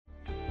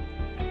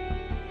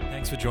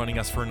Thanks for joining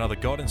us for another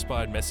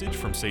God-inspired message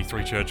from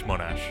C3 Church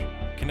Monash.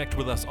 Connect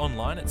with us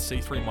online at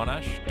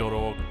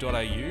c3monash.org.au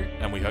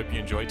and we hope you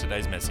enjoy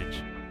today's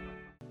message.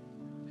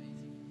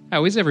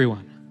 How is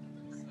everyone?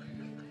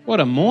 What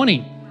a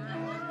morning.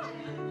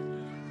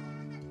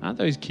 Aren't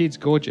those kids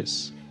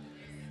gorgeous?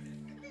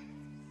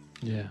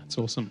 Yeah, it's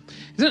awesome.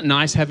 Isn't it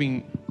nice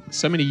having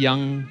so many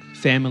young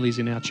families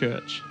in our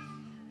church?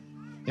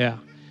 Yeah.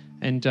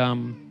 And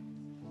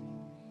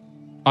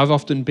I've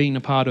often been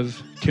a part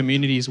of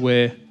communities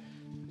where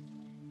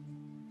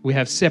we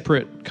have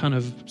separate kind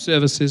of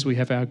services. We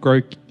have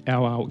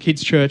our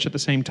kids' church at the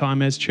same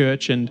time as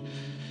church, and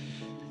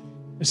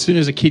as soon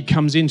as a kid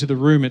comes into the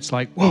room, it's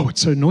like, whoa,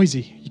 it's so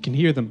noisy. You can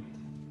hear them.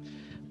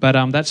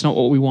 But that's not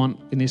what we want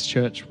in this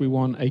church. We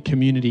want a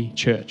community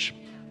church.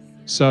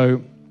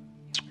 So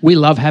we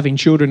love having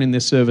children in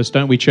this service,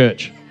 don't we,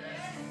 church?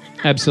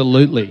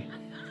 Absolutely.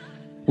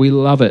 We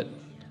love it.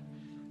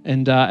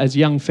 And as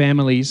young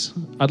families,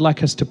 I'd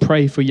like us to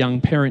pray for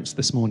young parents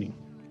this morning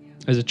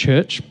as a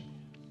church.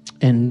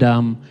 And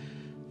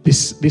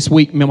this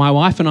week, my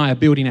wife and I are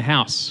building a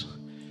house,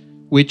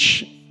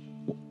 which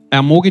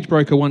our mortgage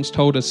broker once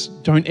told us,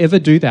 don't ever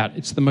do that.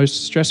 It's the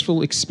most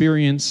stressful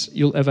experience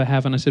you'll ever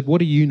have. And I said, what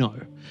do you know?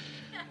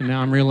 And now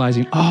I'm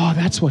realizing, oh,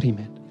 that's what he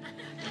meant.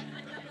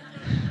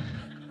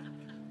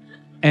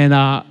 And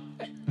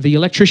the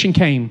electrician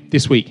came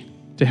this week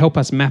to help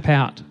us map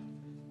out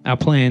our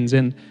plans.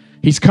 And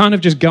he's kind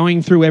of just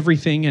going through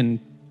everything. And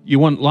you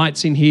want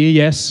lights in here?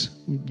 Yes.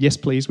 Yes,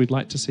 please. We'd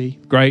like to see.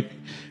 Great.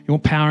 You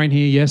want power in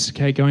here? Yes.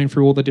 Okay. Going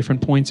through all the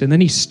different points. And then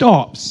he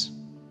stops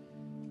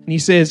and he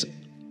says,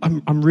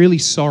 I'm really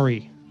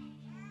sorry.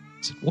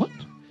 I said, what?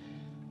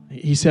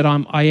 He said,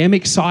 I am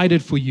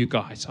excited for you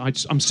guys.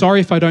 I'm sorry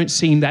if I don't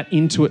seem that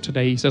into it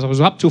today. He says, I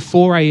was up till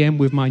 4 a.m.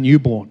 with my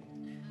newborn.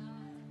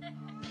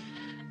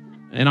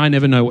 And I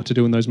never know what to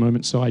do in those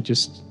moments, so I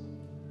just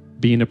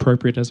be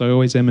inappropriate as I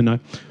always am, and I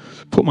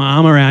put my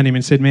arm around him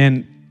and said,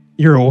 man,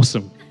 you're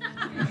awesome.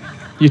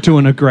 You're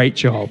doing a great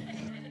job.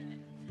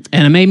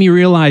 And it made me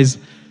realize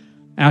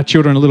our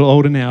children are a little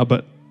older now,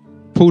 but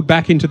pulled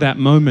back into that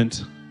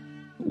moment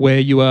where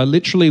you are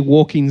literally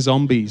walking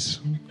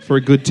zombies for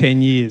a good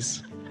 10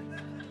 years.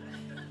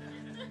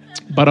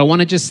 But I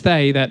want to just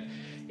say that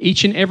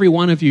each and every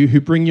one of you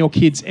who bring your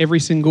kids every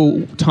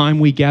single time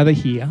we gather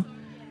here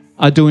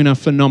are doing a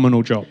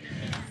phenomenal job.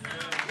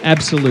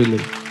 Absolutely.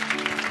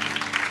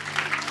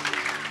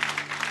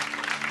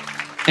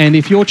 And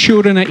if your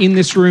children are in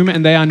this room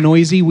and they are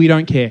noisy, we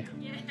don't care.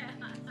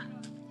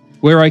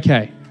 We're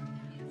okay.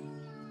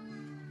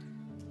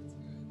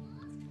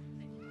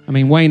 I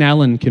mean, Wayne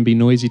Allen can be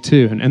noisy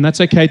too, and that's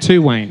okay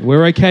too, Wayne.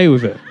 We're okay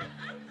with it.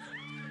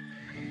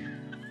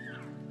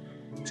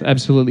 It's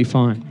absolutely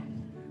fine.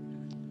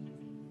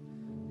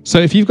 So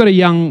if you've got a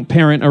young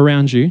parent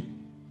around you,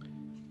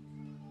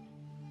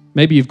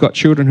 maybe you've got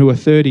children who are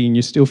 30 and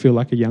you still feel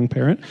like a young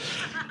parent,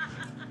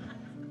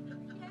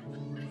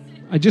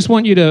 I just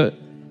want you to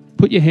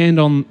put your hand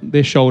on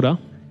their shoulder.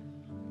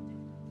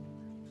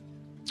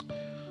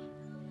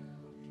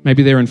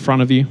 Maybe they're in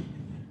front of you.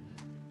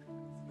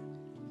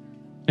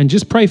 And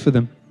just pray for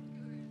them.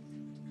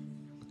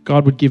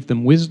 God would give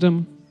them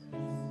wisdom.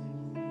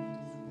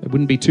 They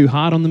wouldn't be too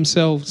hard on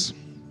themselves.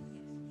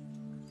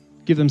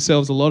 Give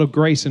themselves a lot of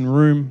grace and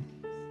room.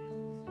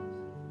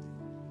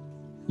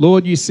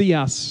 Lord, you see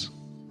us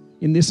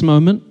in this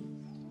moment,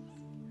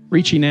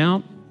 reaching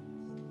out,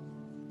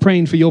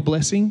 praying for your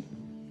blessing.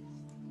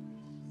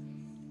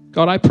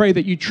 God, I pray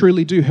that you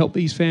truly do help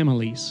these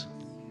families.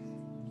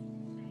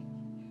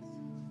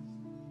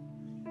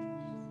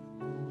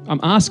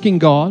 I'm asking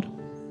God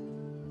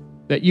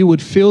that you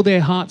would fill their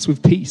hearts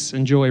with peace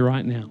and joy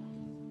right now.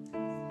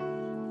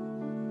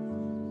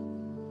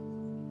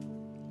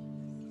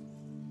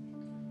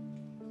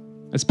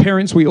 As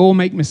parents, we all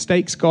make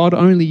mistakes. God,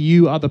 only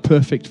you are the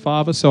perfect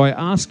Father. So I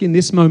ask in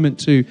this moment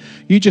to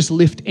you just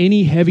lift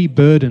any heavy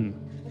burden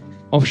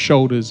off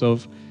shoulders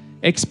of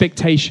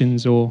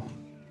expectations or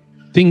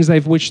things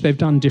which they've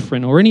done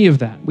different or any of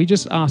that. We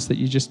just ask that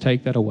you just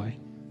take that away.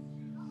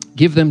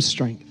 Give them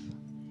strength.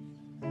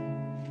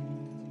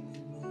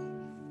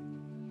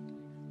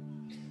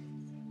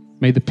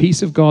 May the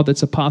peace of God that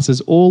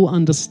surpasses all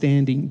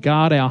understanding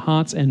guard our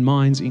hearts and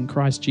minds in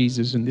Christ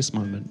Jesus in this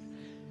moment.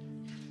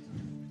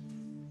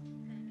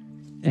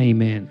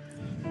 Amen.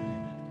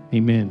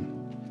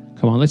 Amen.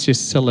 Come on, let's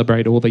just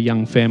celebrate all the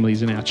young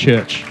families in our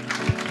church.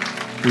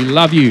 We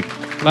love you.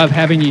 Love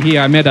having you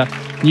here. I met a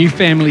new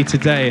family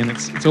today, and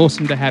it's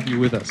awesome to have you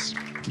with us.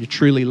 You're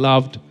truly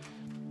loved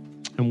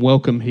and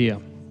welcome here.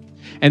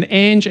 And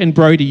Ange and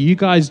Brody, you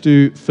guys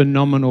do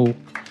phenomenal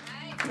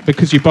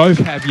because you both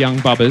have young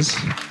bubbers.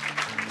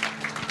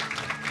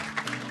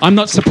 I'm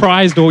not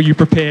surprised all you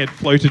prepared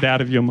floated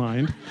out of your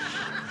mind.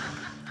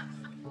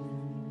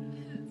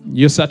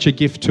 You're such a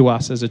gift to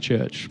us as a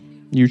church.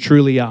 You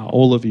truly are,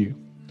 all of you.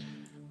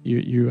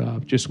 You are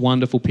just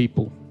wonderful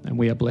people, and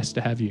we are blessed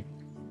to have you.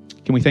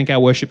 Can we thank our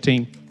worship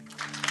team?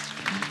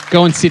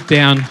 Go and sit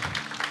down,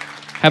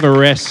 have a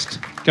rest,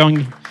 go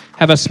and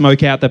have a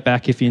smoke out the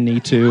back if you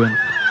need to, and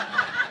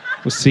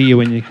We'll see you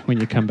when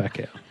you come back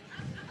out.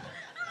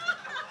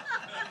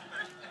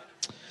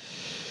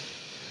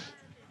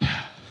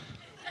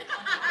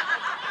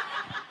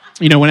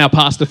 You know, when our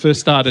pastor first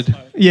started.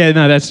 Yeah,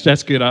 no,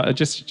 that's good.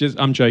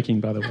 I'm joking,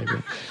 by the way.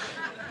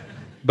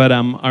 But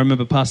I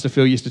remember Pastor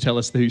Phil used to tell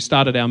us who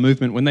started our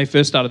movement. When they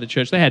first started the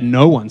church, they had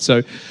no one.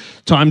 So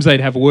times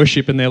they'd have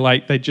worship and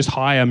they'd just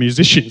hire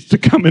musicians to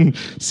come and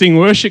sing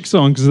worship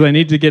songs because they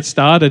needed to get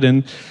started.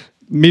 And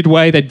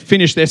midway, they'd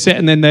finish their set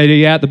and then they'd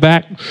be out the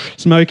back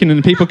smoking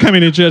and people come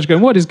into church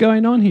going, what is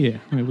going on here?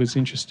 It was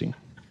interesting.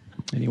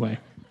 Anyway,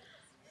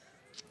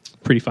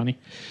 pretty funny.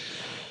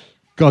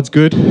 God's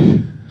good.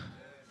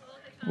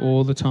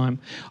 All the time.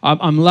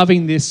 I'm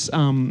loving this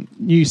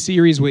new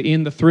series we're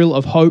in, The Thrill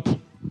of Hope.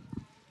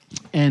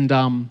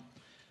 And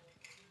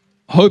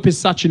hope is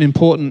such an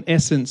important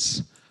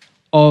essence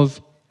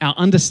of our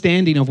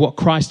understanding of what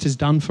Christ has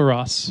done for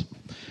us.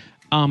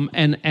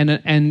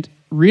 And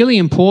really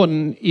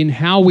important in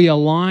how we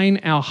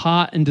align our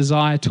heart and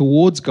desire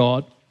towards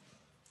God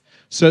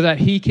so that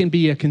He can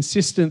be a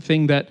consistent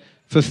thing that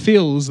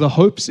fulfills the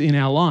hopes in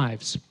our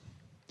lives.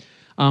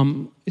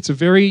 It's a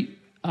very...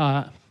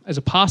 as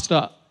a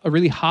pastor, a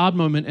really hard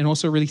moment and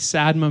also a really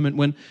sad moment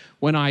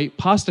when I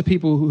pastor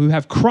people who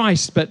have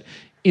Christ, but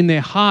in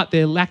their heart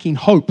they're lacking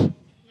hope.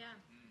 Yeah.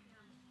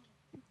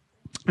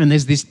 And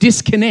there's this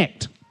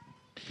disconnect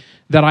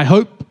that I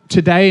hope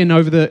today and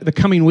over the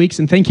coming weeks,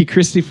 and thank you,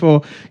 Christy,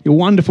 for your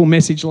wonderful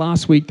message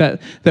last week, that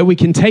we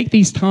can take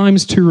these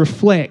times to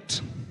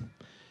reflect.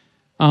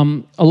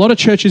 A lot of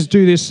churches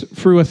do this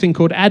through a thing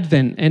called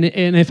Advent. And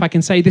if I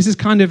can say, this is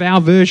kind of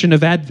our version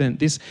of Advent,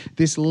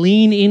 this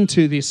lean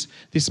into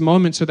this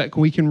moment so that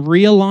we can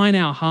realign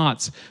our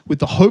hearts with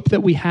the hope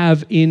that we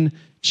have in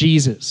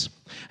Jesus.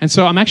 And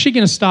so I'm actually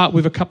going to start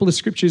with a couple of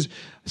scriptures,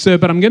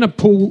 but I'm going to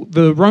pull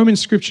the Roman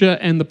scripture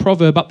and the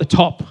proverb up the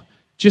top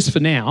just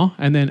for now,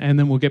 and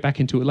then we'll get back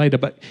into it later.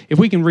 But if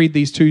we can read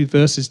these two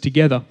verses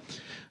together.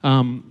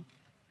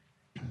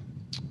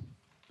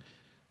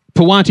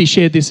 Pawanti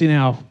shared this in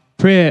our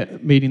prayer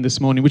meeting this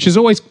morning, which is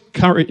always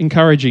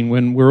encouraging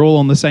when we're all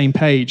on the same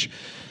page.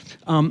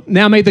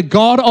 Now may the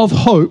God of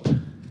hope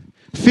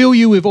fill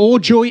you with all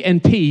joy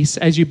and peace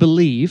as you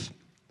believe,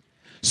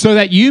 so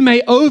that you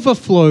may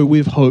overflow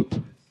with hope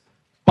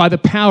by the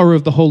power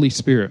of the Holy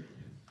Spirit.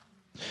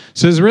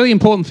 So there's really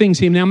important things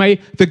here. Now may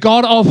the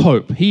God of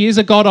hope, He is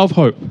a God of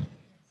hope,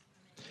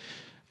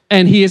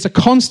 and He is a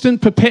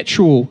constant,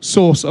 perpetual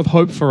source of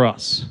hope for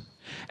us.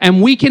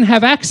 And we can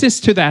have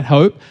access to that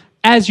hope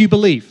as you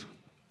believe.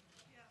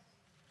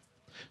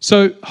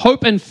 So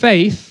hope and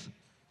faith,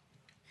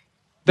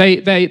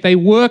 they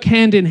work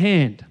hand in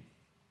hand.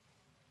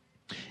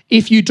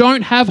 If you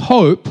don't have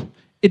hope,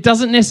 it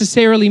doesn't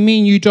necessarily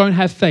mean you don't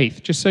have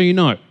faith, just so you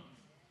know.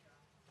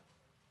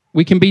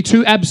 We can be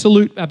too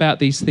absolute about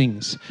these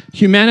things.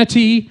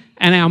 Humanity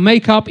and our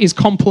makeup is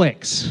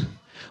complex.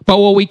 But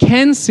what we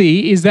can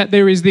see is that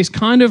there is this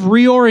kind of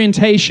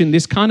reorientation,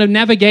 this kind of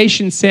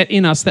navigation set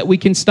in us that we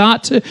can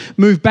start to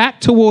move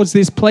back towards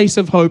this place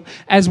of hope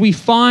as we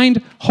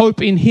find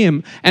hope in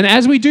Him. And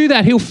as we do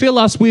that, He'll fill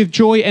us with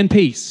joy and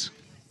peace.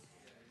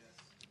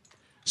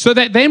 So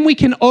that then we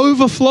can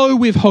overflow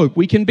with hope.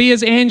 We can be,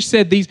 as Ange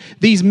said,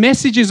 these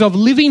messages of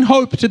living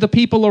hope to the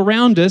people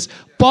around us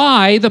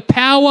by the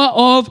power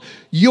of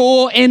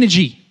your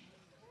energy.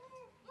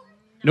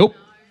 Nope.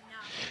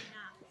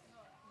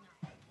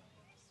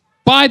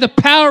 By the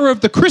power of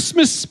the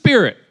Christmas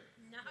Spirit.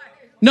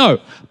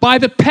 No, by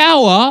the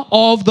power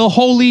of the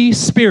Holy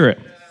Spirit.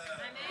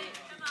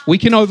 We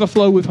can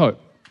overflow with hope.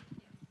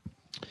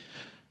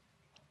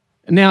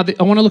 Now,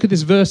 I want to look at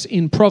this verse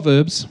in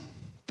Proverbs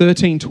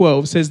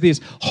 13:12. Says this: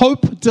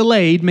 hope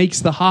delayed makes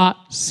the heart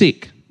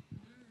sick,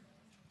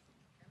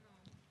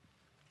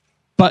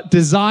 but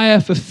desire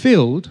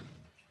fulfilled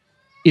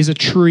is a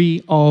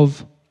tree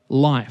of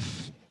life.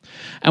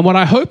 And what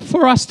I hope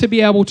for us to be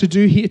able to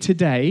do here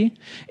today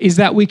is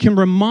that we can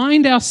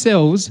remind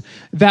ourselves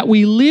that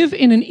we live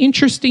in an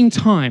interesting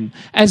time.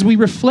 As we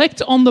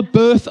reflect on the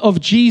birth of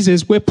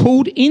Jesus, we're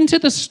pulled into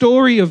the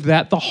story of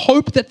that, the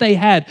hope that they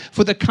had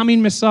for the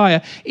coming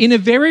Messiah, in a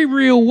very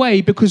real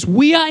way, because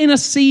we are in a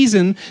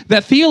season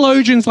that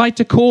theologians like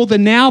to call the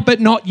now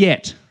but not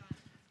yet.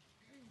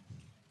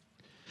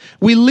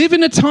 We live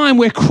in a time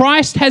where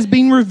Christ has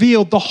been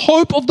revealed. The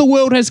hope of the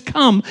world has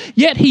come,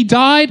 yet He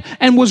died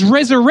and was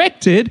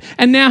resurrected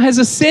and now has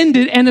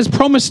ascended and has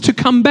promised to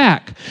come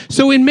back.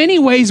 So in many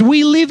ways,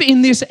 we live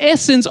in this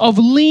essence of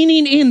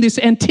leaning in, this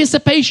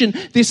anticipation,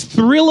 this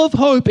thrill of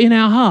hope in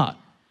our heart.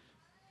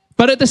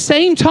 But at the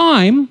same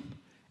time,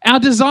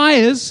 our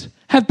desires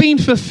have been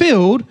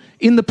fulfilled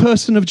in the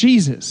person of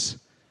Jesus.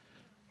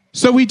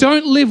 So we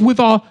don't live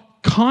with our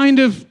kind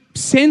of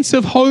sense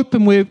of hope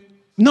and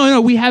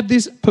we have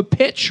this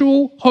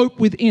perpetual hope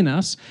within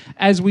us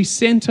as we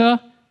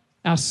center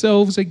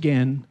ourselves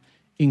again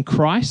in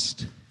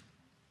Christ,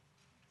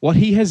 what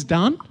He has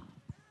done,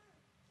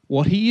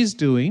 what He is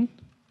doing,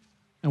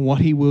 and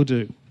what He will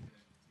do.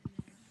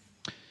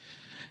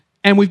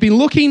 And we've been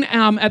looking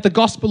at the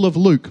Gospel of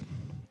Luke.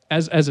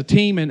 as a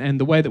team and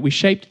the way that we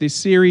shaped this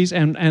series,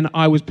 and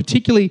I was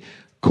particularly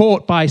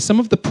caught by some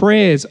of the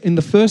prayers in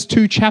the first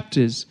 2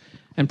 chapters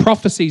and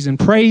prophecies and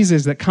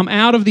praises that come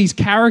out of these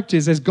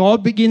characters as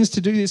God begins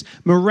to do this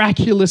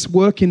miraculous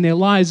work in their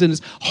lives and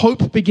as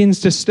hope begins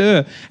to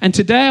stir. And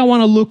today I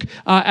want to look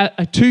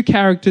at 2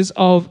 characters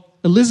of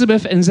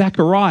Elizabeth and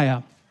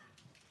Zechariah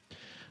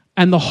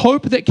and the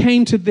hope that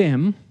came to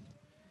them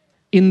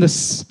in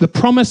the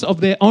promise of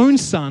their own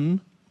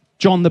son,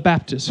 John the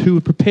Baptist, who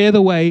would prepare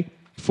the way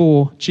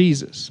for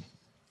Jesus.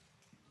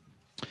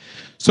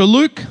 So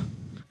Luke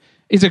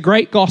is a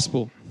great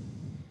gospel.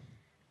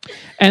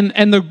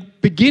 And the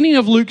beginning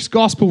of Luke's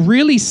gospel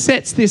really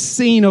sets this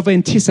scene of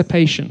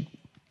anticipation.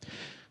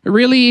 It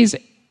really is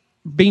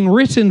being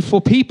written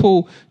for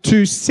people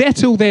to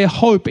settle their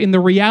hope in the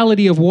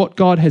reality of what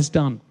God has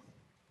done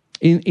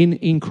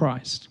in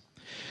Christ.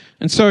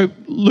 And so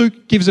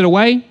Luke gives it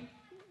away.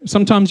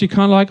 Sometimes you're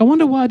kind of like, I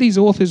wonder why these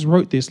authors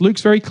wrote this.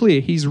 Luke's very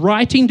clear. He's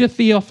writing to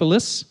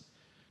Theophilus.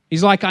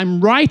 He's like, I'm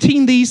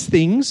writing these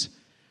things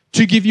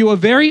to give you a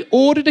very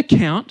ordered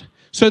account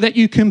so that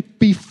you can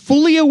be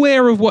fully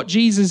aware of what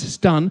Jesus has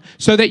done,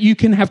 so that you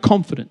can have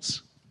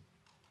confidence.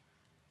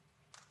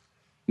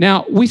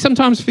 Now, we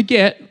sometimes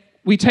forget,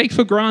 we take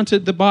for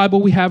granted the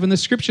Bible we have and the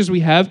scriptures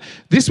we have.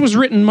 This was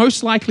written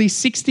most likely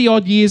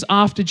 60-odd years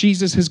after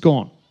Jesus has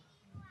gone.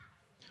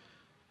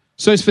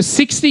 So it's for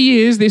 60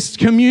 years, this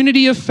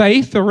community of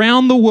faith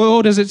around the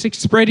world as it's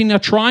spreading are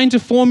trying to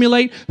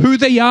formulate who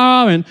they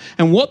are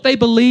and what they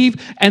believe.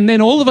 And then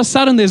all of a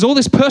sudden there's all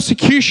this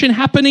persecution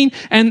happening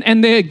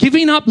and they're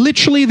giving up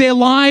literally their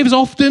lives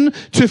often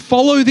to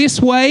follow this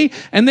way.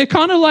 And they're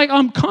kind of like,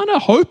 I'm kind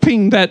of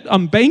hoping that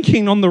I'm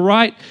banking on the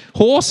right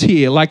horse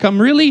here. Like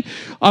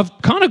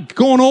I've kind of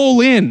gone all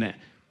in.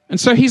 And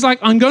so he's like,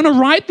 I'm going to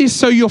write this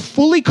so you're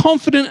fully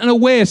confident and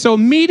aware. So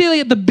immediately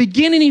at the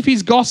beginning of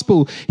his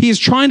gospel, he is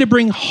trying to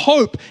bring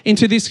hope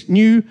into this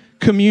new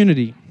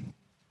community.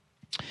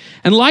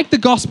 And like the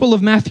gospel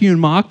of Matthew and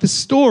Mark, the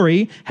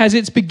story has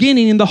its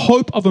beginning in the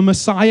hope of a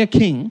Messiah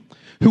king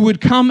who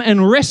would come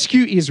and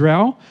rescue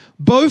Israel,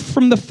 both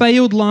from the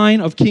failed line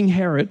of King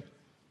Herod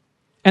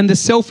and the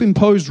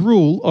self-imposed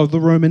rule of the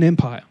Roman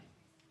Empire.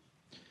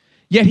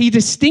 Yet he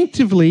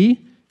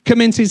distinctively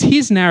commences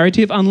his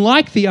narrative,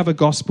 unlike the other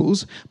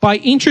Gospels, by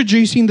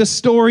introducing the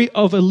story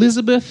of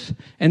Elizabeth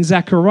and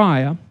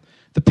Zechariah,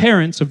 the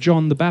parents of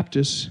John the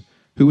Baptist,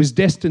 who was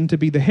destined to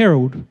be the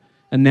herald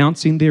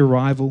announcing the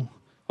arrival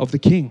of the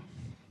king.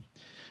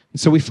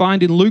 And so we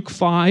find in Luke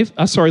 1,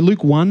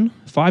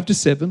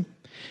 5-7,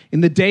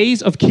 in the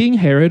days of King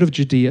Herod of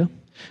Judea,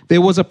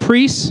 there was a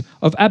priest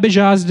of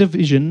Abijah's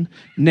division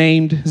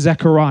named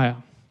Zechariah.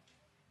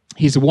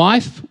 His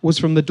wife was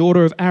from the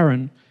daughter of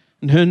Aaron,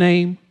 and her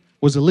name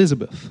was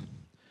Elizabeth.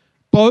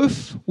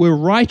 Both were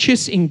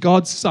righteous in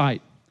God's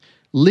sight,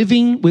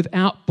 living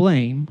without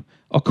blame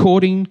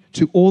according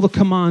to all the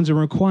commands and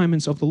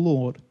requirements of the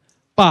Lord.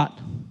 But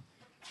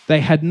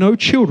they had no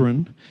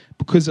children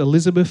because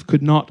Elizabeth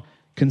could not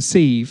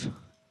conceive,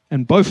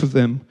 and both of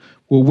them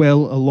were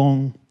well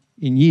along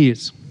in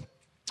years.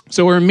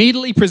 So we're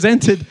immediately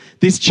presented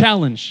this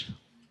challenge,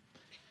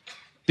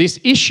 this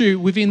issue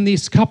within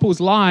this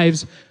couple's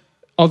lives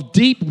of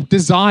deep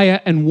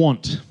desire and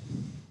want.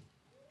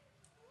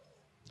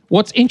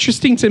 What's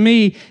interesting to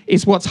me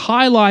is what's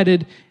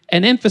highlighted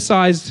and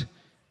emphasized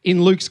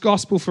in Luke's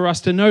gospel for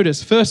us to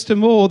notice. First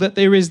of all, that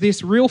there is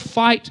this real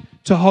fight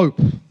to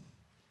hope.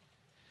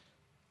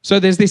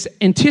 So there's this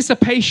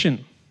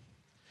anticipation,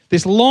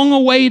 this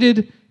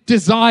long-awaited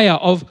desire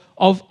of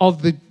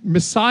the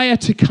Messiah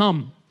to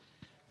come.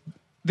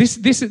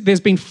 There's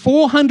been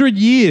 400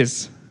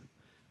 years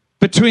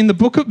between the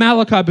book of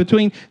Malachi,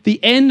 between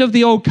the end of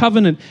the Old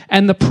Covenant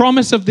and the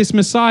promise of this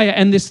Messiah,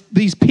 and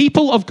these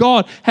people of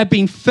God have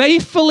been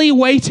faithfully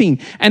waiting,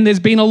 and there's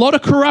been a lot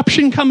of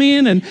corruption come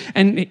in,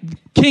 and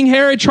King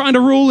Herod trying to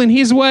rule in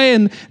his way,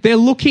 and they're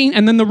looking,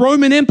 and then the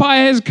Roman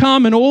Empire has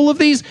come, and all of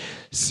these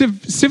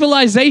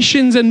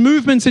civilizations and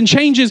movements and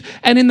changes,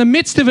 and in the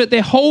midst of it,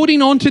 they're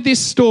holding on to this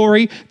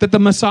story that the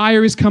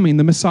Messiah is coming,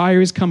 the Messiah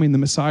is coming, the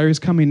Messiah is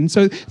coming. And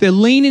so they're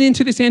leaning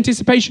into this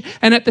anticipation.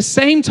 And at the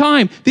same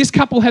time, this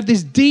couple have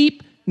this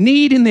deep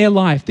need in their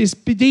life, this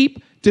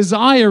deep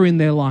desire in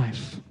their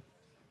life.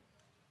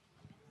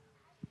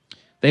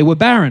 They were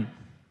barren,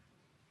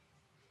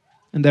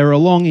 and they were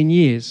along in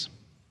years.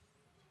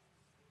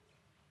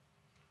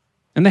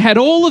 And they had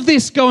all of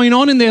this going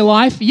on in their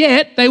life,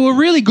 yet they were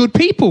really good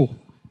people.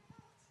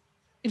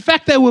 In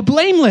fact, they were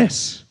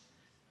blameless.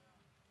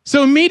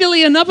 So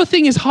immediately another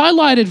thing is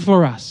highlighted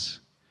for us.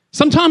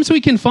 Sometimes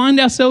we can find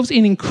ourselves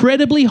in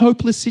incredibly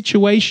hopeless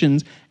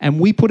situations and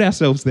we put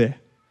ourselves there.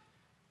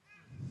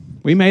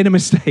 We made a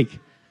mistake.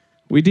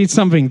 We did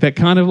something that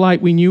kind of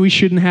like we knew we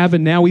shouldn't have,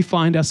 and now we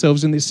find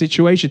ourselves in this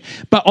situation.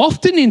 But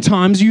often in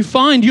times you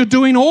find you're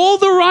doing all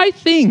the right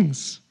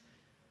things.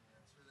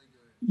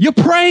 You're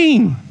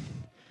praying,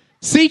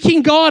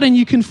 seeking God, and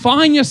you can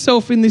find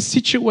yourself in this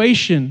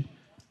situation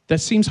that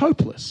seems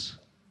hopeless.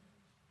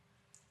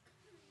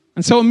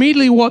 And so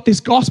immediately what this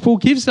gospel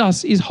gives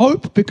us is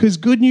hope, because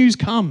good news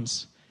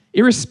comes.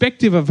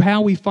 Irrespective of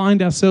how we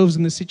find ourselves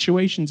in the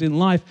situations in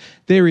life,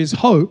 there is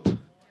hope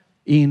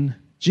in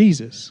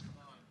Jesus.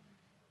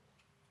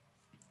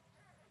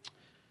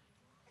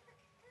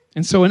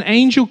 And so an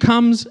angel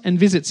comes and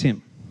visits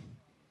him,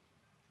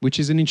 which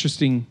is an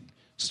interesting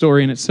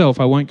story in itself.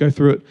 I won't go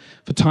through it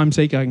for time's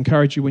sake. I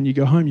encourage you, when you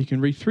go home, you can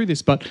read through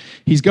this. But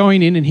he's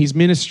going in and he's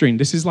ministering.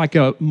 This is like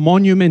a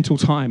monumental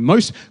time.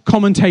 Most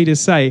commentators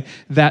say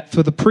that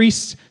for the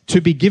priest to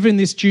be given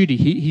this duty,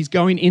 he's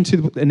going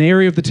into an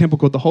area of the temple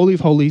called the Holy of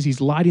Holies. He's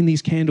lighting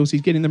these candles.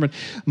 He's getting them ready.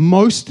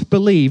 Most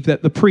believe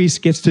that the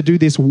priest gets to do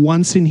this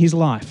once in his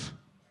life.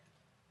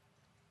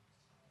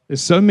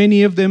 There's so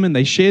many of them and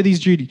they share these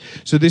duties.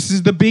 So this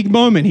is the big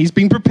moment he's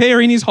been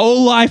preparing his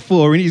whole life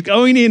for, and he's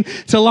going in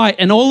to light,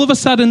 and all of a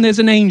sudden there's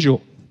an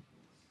angel.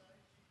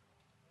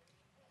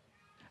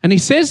 And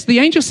the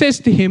angel says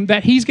to him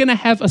that he's going to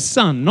have a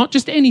son, not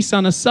just any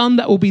son, a son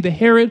that will be the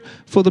herald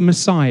for the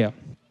Messiah.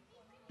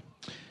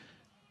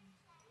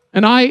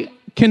 And I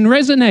can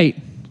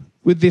resonate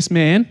with this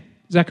man,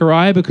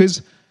 Zechariah,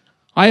 because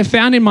I have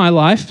found in my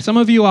life, some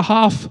of you are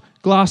half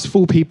glass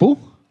full people.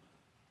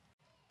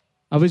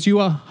 Others, you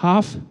are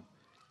half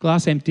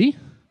glass empty.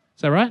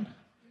 Is that right?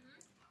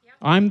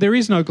 Yep. There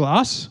is no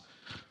glass,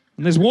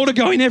 and there's water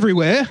going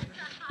everywhere, and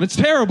it's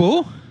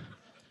terrible.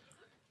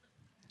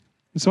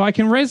 And so I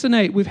can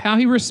resonate with how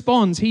he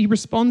responds. He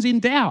responds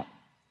in doubt.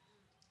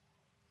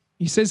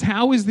 He says,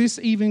 how is this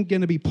even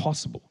going to be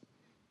possible?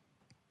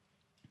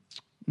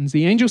 And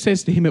the angel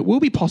says to him, it will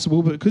be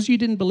possible, but because you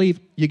didn't believe,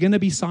 you're going to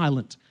be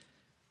silent.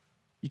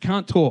 You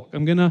can't talk.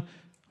 I'm going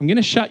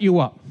to shut you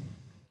up.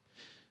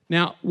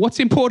 Now, what's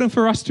important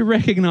for us to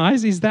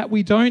recognize is that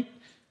we don't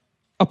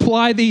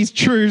apply these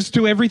truths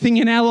to everything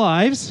in our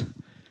lives.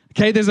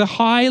 Okay, there's a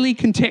highly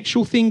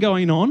contextual thing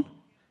going on.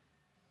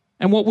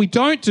 And what we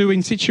don't do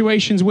in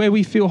situations where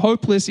we feel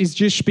hopeless is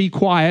just be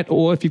quiet,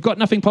 or if you've got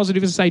nothing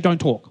positive to say, don't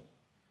talk.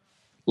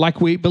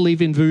 Like we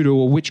believe in voodoo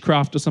or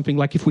witchcraft or something,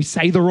 like if we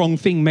say the wrong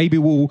thing, maybe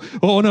we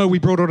brought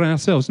it on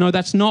ourselves. No,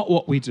 that's not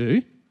what we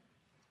do.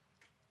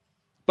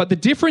 But the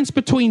difference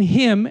between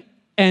him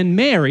and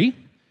Mary,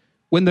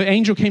 when the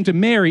angel came to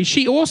Mary,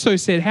 she also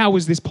said, how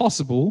is this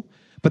possible?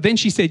 But then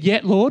she said,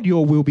 yet, Lord,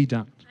 your will be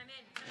done.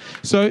 Amen.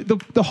 So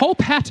the whole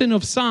pattern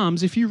of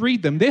Psalms, if you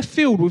read them, they're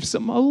filled with a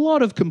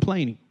lot of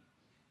complaining.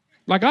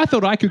 Like, I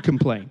thought I could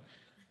complain.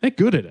 They're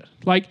good at it.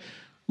 Like,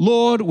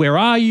 Lord, where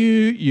are you?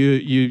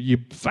 You're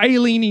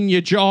failing in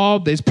your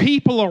job. There's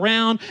people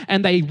around,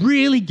 and they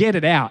really get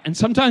it out. And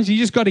sometimes you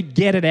just got to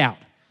get it out.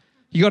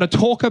 You got to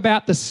talk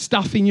about the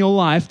stuff in your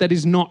life that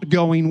is not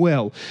going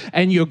well.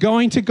 And you're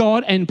going to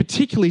God, and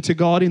particularly to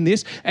God in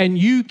this, and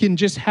you can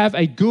just have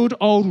a good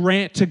old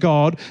rant to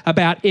God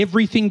about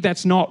everything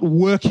that's not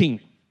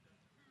working.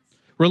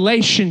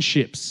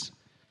 Relationships,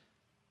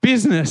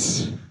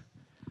 business,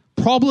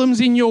 problems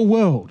in your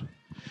world.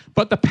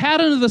 But the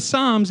pattern of the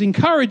Psalms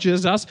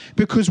encourages us,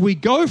 because we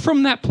go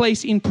from that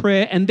place in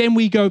prayer and then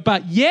we go,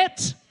 but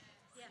yet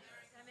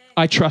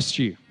I trust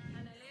you.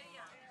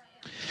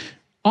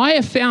 I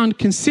have found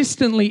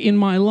consistently in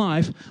my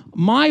life,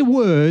 my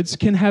words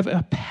can have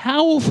a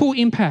powerful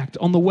impact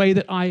on the way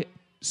that I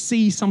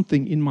see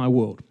something in my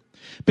world,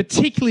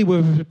 particularly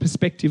with a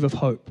perspective of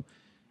hope.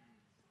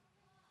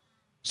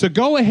 So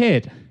go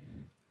ahead,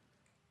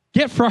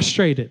 get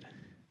frustrated,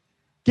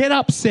 get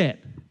upset,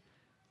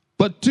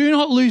 but do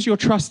not lose your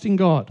trust in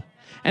God.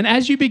 And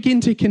as you begin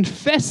to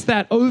confess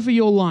that over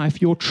your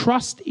life, your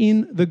trust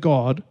in the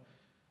God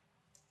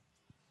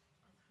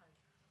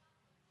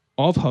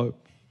of hope,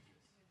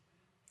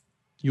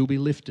 you'll be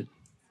lifted.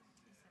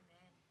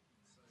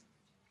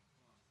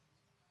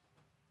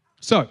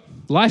 So,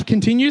 life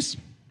continues.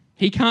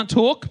 He can't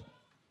talk.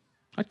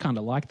 I'd kind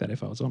of like that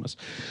if I was honest.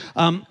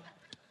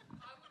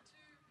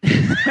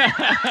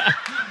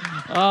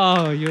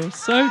 Oh, you're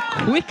so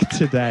quick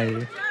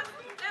today.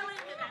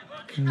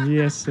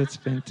 Yes, that's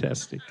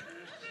fantastic.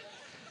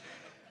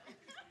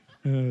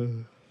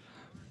 I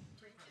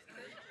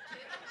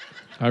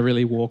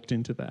really walked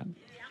into that.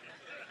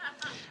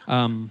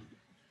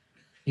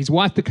 His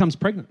wife becomes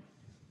pregnant,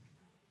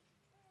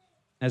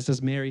 as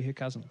does Mary, her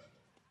cousin.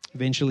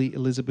 Eventually,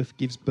 Elizabeth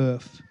gives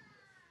birth.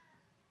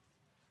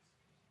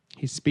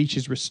 His speech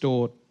is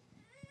restored,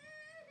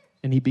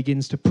 and he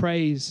begins to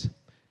praise,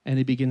 and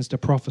he begins to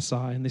prophesy.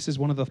 And this is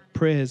one of the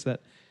prayers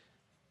that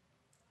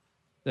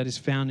is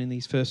found in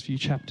these first few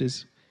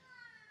chapters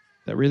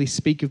that really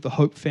speak of the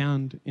hope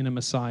found in a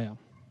Messiah.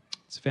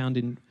 It's found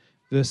in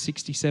verse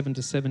 67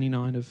 to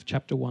 79 of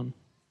chapter 1.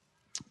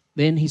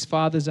 Then his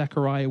father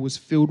Zechariah was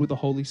filled with the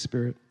Holy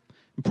Spirit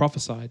and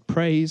prophesied,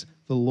 "Praise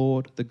the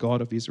Lord, the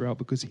God of Israel,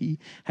 because he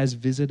has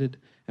visited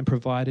and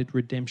provided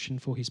redemption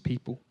for his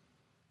people.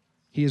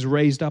 He has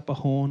raised up a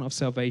horn of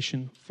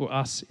salvation for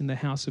us in the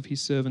house of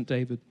his servant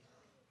David.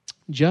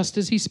 Just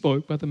as he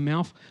spoke by the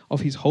mouth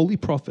of his holy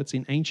prophets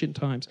in ancient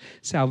times,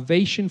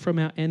 salvation from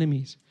our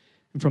enemies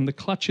and from the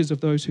clutches of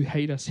those who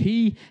hate us.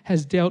 He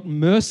has dealt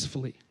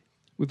mercifully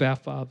with our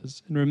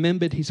fathers and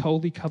remembered his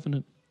holy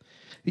covenant.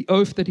 The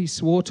oath that he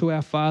swore to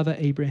our father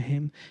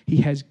Abraham, he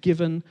has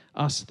given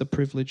us the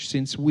privilege,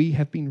 since we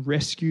have been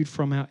rescued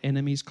from our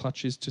enemies'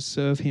 clutches, to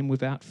serve him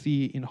without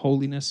fear in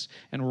holiness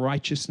and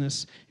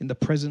righteousness in the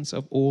presence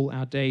of all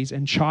our days.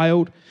 And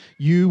child,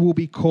 you will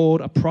be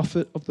called a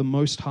prophet of the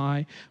Most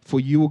High, for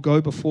you will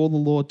go before the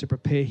Lord to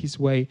prepare his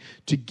way,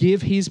 to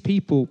give his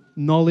people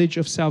knowledge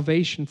of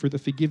salvation through the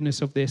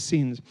forgiveness of their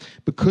sins.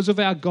 Because of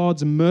our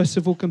God's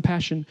merciful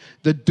compassion,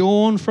 the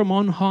dawn from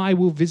on high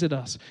will visit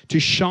us, to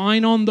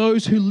shine on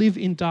those who live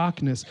in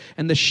darkness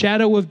and the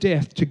shadow of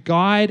death, to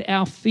guide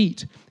our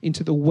feet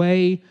into the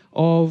way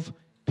of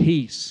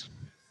peace.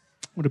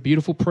 What a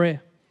beautiful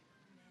prayer.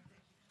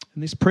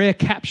 And this prayer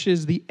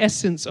captures the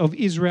essence of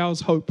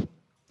Israel's hope.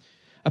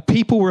 A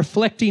people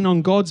reflecting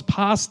on God's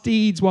past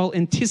deeds while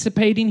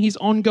anticipating his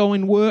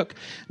ongoing work.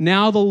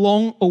 Now the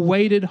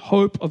long-awaited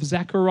hope of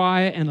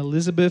Zechariah and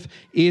Elizabeth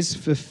is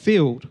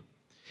fulfilled.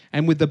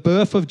 And with the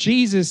birth of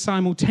Jesus,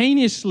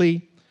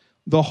 simultaneously,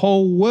 the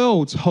whole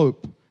world's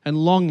hope and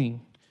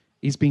longing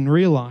is being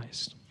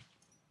realized.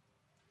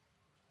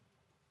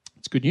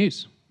 It's good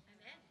news.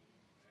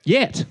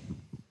 Yet,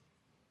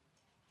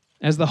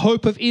 as the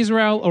hope of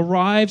Israel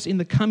arrives in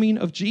the coming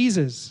of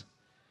Jesus,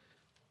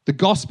 the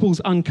Gospels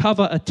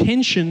uncover a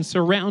tension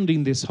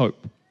surrounding this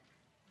hope.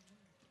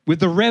 With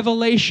the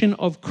revelation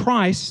of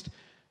Christ,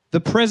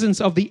 the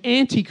presence of the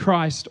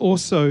Antichrist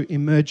also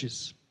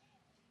emerges,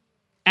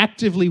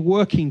 actively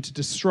working to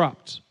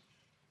disrupt.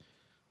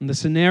 And the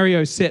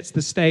scenario sets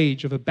the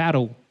stage of a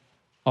battle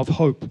of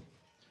hope.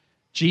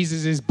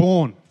 Jesus is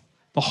born,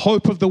 the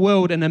hope of the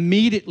world, and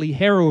immediately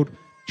Herod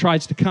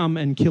tries to come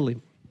and kill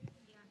him.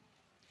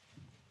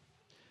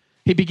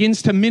 He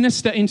begins to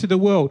minister into the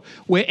world.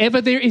 Wherever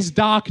there is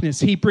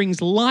darkness, he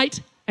brings light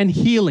and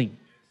healing,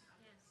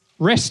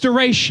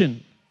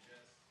 restoration.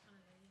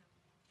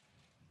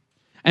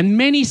 And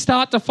many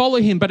start to follow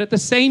him, but at the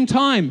same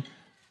time,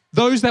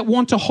 those that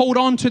want to hold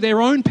on to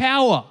their own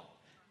power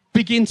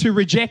begin to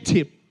reject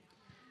him.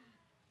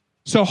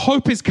 So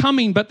hope is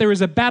coming, but there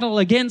is a battle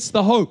against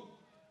the hope.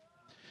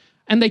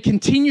 And they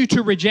continue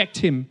to reject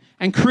him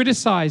and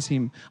criticize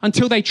him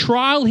until they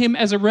trial him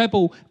as a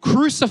rebel,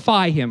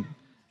 crucify him,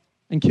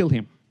 and kill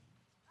him.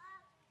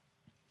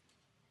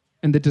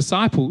 And the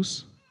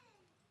disciples,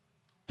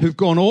 who've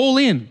gone all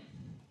in,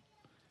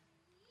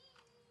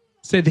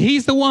 said,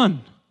 he's the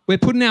one we're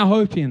putting our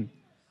hope in.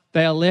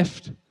 They are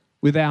left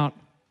without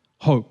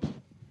hope.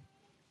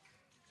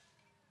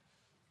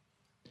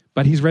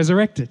 But he's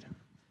resurrected.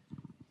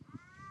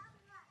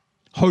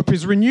 Hope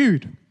is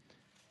renewed.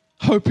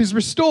 Hope is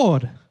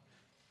restored.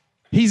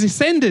 He's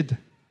ascended.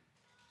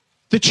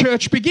 The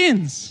church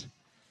begins.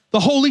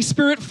 The Holy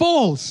Spirit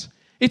falls.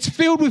 It's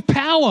filled with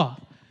power.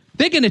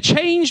 They're going to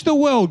change the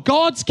world.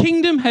 God's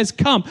kingdom has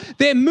come.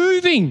 They're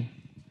moving.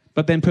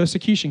 But then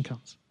persecution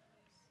comes.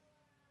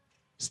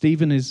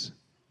 Stephen is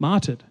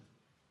martyred.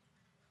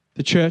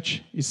 The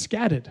church is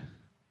scattered.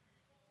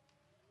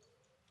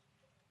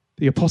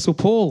 The Apostle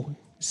Paul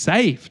is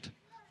saved.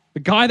 The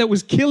guy that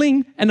was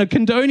killing and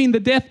condoning the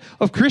death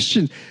of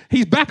Christians.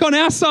 He's back on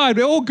our side.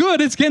 We're all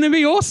good. It's going to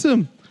be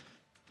awesome.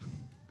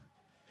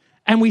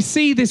 And we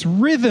see this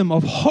rhythm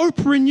of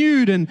hope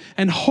renewed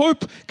and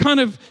hope kind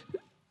of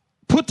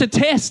put to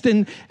test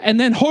and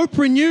then hope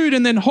renewed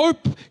and then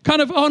hope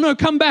kind of, oh no,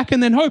 come back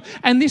and then hope.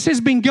 And this has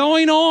been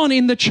going on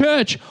in the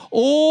church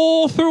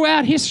all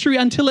throughout history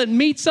until it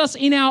meets us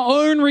in our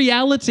own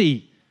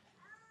reality.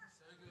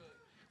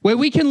 Where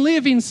we can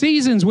live in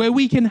seasons where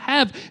we can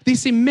have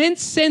this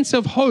immense sense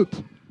of hope,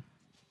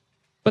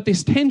 but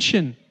this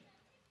tension.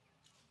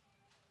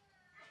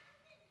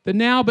 The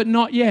now but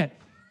not yet.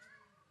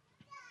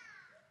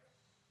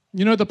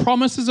 You know, the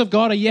promises of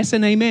God are yes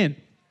and amen.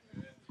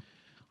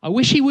 I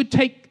wish he would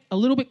take a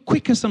little bit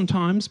quicker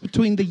sometimes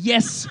between the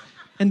yes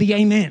and the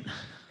amen.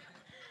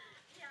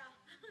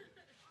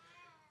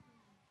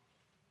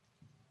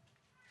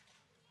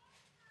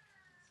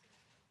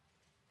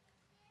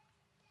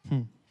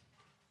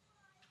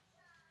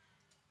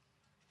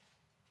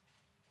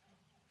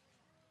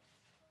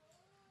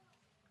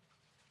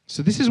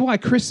 So this is why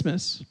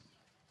Christmas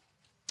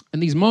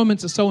and these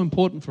moments are so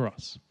important for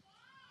us.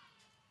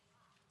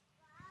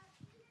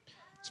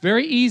 It's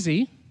very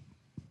easy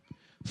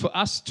for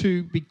us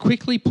to be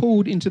quickly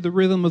pulled into the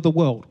rhythm of the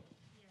world.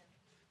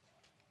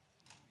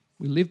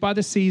 We live by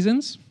the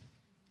seasons.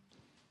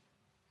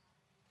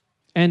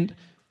 And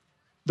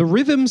the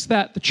rhythms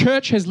that the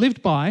church has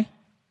lived by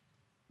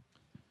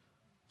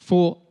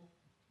for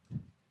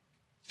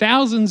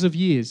thousands of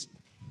years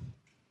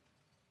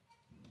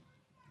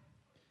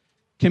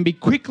can be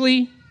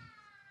quickly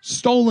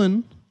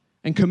stolen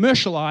and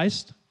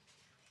commercialized,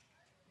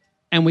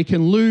 and we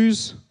can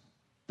lose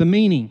the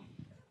meaning.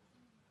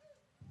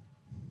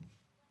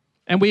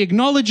 And we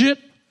acknowledge it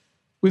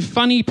with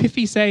funny,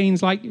 piffy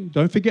sayings like,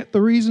 don't forget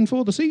the reason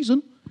for the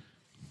season.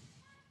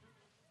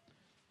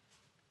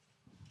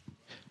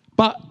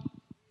 But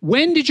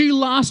when did you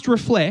last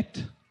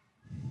reflect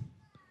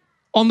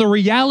on the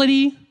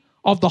reality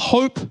of the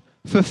hope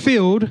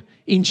fulfilled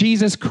in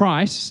Jesus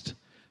Christ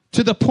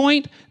to the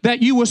point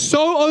that you were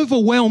so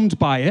overwhelmed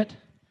by it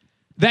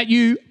that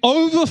you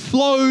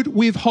overflowed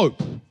with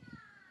hope,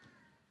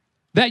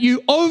 that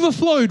you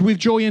overflowed with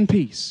joy and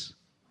peace.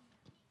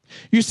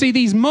 You see,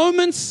 these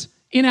moments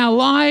in our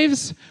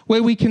lives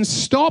where we can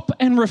stop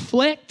and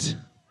reflect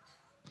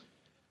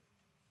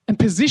and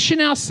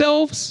position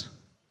ourselves,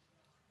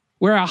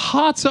 where our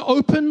hearts are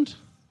opened,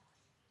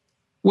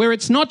 where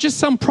it's not just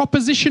some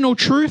propositional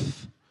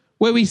truth,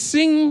 where we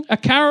sing a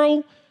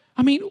carol.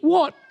 I mean,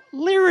 what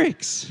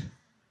lyrics?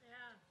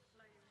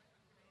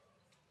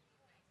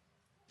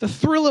 The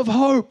thrill of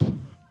hope.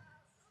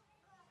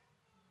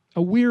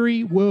 A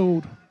weary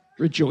world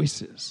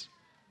rejoices.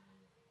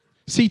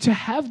 See, to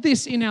have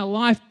this in our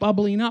life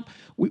bubbling up,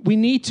 we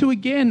need to,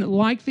 again,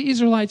 like the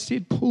Israelites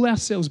did, pull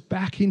ourselves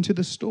back into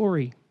the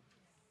story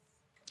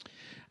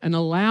and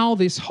allow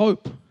this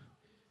hope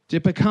to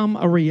become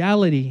a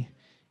reality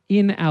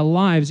in our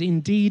lives.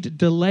 Indeed,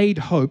 delayed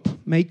hope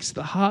makes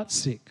the heart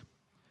sick,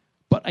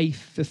 but a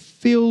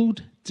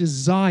fulfilled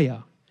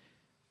desire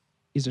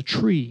is a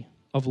tree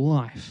of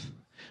life.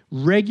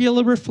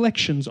 Regular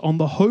reflections on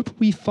the hope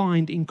we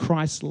find in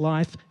Christ's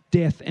life,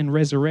 death, and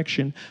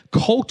resurrection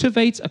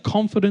cultivates a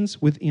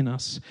confidence within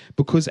us,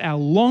 because our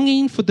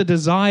longing for the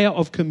desire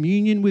of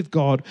communion with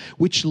God,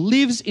 which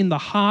lives in the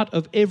heart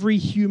of every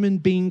human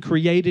being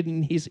created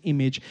in His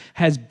image,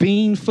 has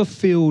been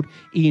fulfilled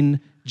in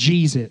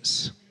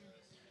Jesus.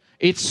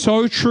 It's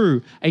so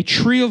true. A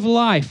tree of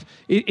life,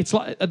 it's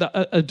like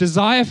a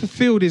desire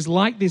fulfilled is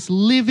like this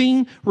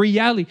living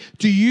reality.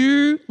 Do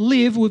you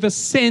live with a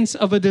sense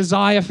of a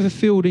desire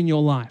fulfilled in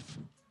your life?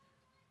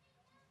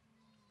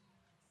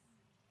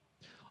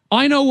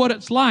 I know what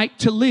it's like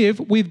to live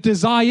with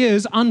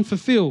desires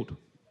unfulfilled.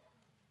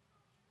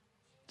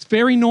 It's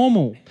very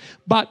normal.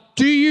 But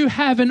do you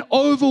have an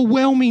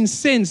overwhelming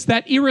sense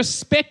that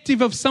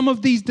irrespective of some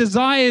of these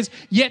desires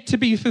yet to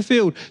be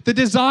fulfilled, the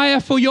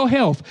desire for your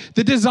health,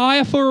 the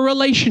desire for a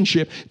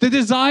relationship, the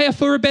desire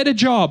for a better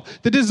job,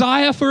 the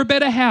desire for a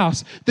better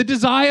house, the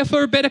desire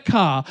for a better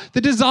car,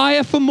 the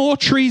desire for more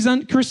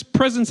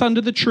presents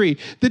under the tree,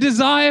 the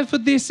desire for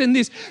this and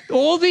this,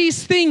 all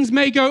these things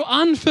may go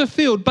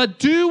unfulfilled, but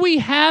do we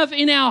have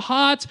in our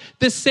hearts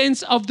the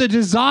sense of the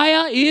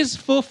desire is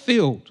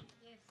fulfilled?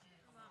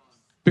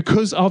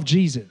 Because of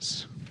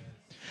Jesus.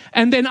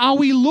 And then are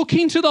we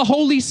looking to the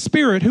Holy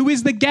Spirit, who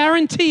is the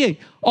guarantee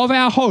of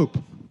our hope,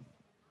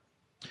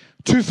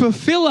 to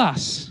fulfill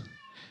us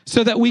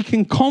so that we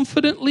can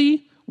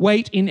confidently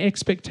wait in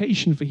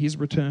expectation for His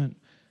return?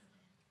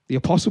 The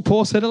Apostle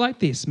Paul said it like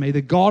this: may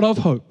the God of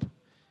hope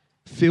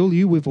fill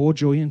you with all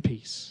joy and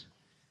peace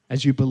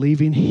as you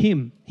believe in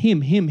Him.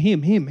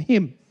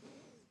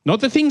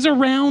 Not the things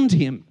around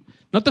Him.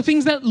 Not the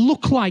things that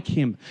look like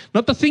Him.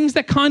 Not the things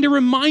that kind of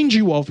remind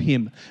you of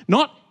Him.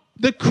 Not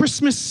the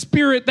Christmas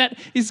spirit that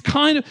is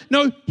kind of,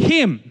 no,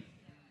 Him.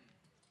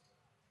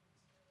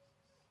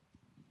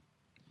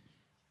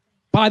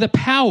 By the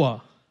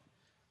power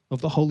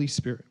of the Holy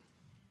Spirit.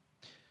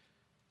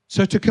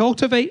 So to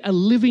cultivate a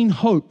living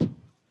hope,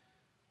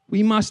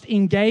 we must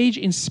engage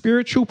in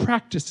spiritual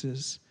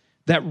practices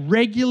that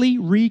regularly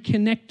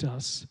reconnect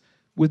us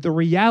with the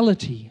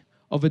reality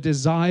of a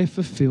desire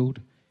fulfilled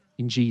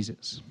in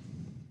Jesus.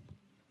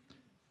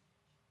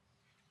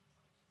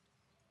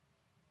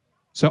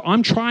 So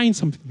I'm trying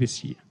something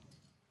this year.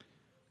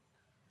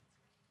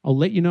 I'll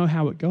let you know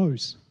how it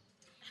goes.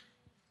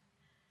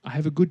 I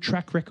have a good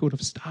track record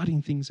of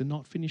starting things and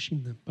not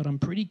finishing them, but I'm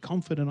pretty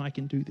confident I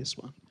can do this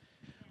one.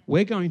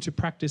 We're going to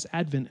practice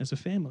Advent as a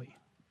family.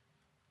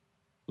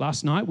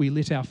 Last night we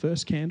lit our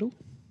first candle,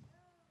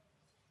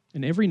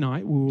 and every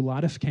night we will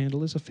light a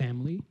candle as a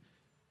family,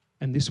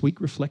 and this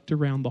week reflect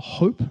around the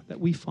hope that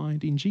we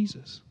find in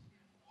Jesus.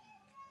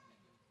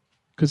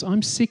 Because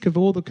I'm sick of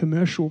all the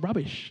commercial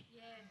rubbish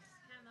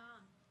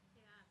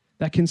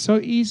that can so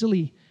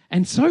easily,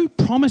 and so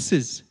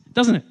promises,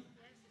 doesn't it?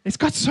 It's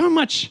got so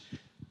much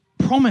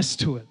promise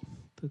to it.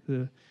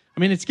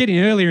 It's getting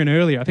earlier and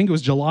earlier. I think it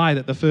was July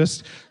that the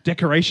first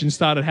decorations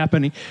started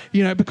happening,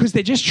 because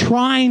they're just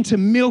trying to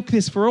milk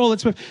this for all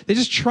it's worth. They're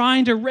just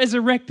trying to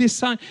resurrect this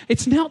son.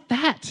 It's not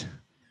that.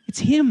 It's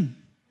Him.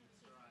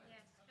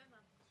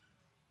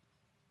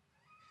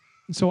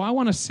 And so I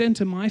want to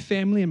center my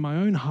family and my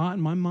own heart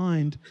and my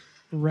mind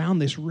around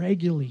this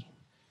regularly,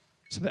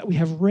 so that we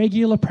have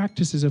regular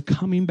practices of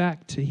coming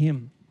back to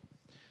Him.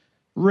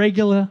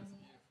 Regular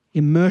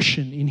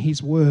immersion in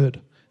His Word.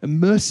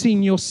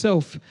 Immersing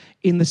yourself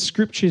in the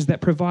Scriptures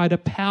that provide a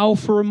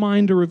powerful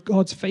reminder of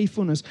God's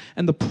faithfulness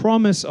and the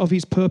promise of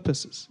His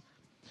purposes.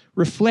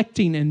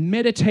 Reflecting and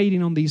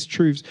meditating on these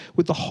truths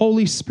with the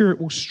Holy Spirit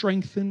will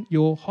strengthen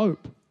your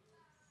hope.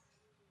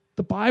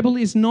 The Bible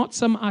is not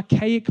some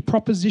archaic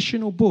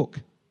propositional book,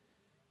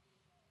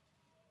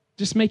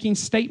 just making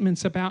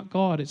statements about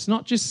God. It's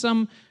not just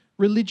some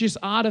religious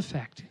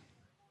artifact.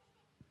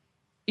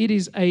 It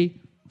is a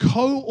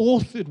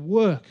co-authored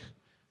work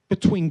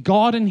between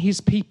God and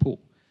His people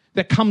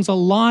that comes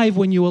alive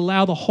when you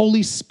allow the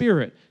Holy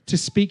Spirit to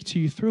speak to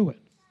you through it.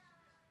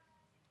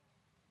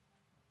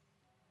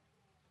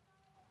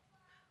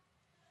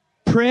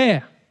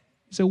 Prayer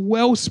is a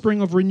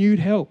wellspring of renewed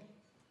help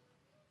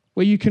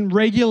where you can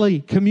regularly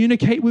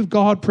communicate with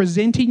God,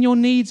 presenting your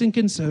needs and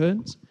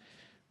concerns,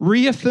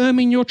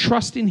 reaffirming your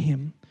trust in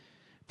Him,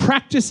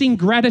 practicing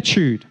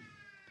gratitude,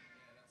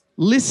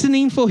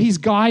 listening for His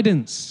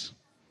guidance,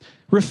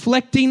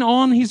 reflecting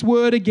on His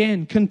word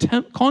again,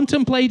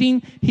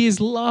 contemplating His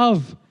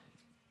love.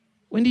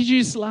 When did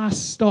you just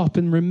last stop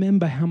and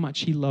remember how much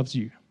He loves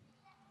you?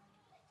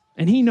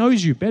 And He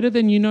knows you better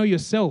than you know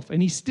yourself,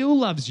 and He still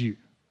loves you.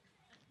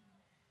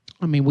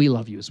 I mean, we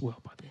love you as well,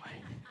 by the way.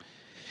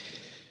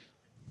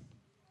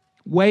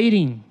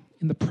 Waiting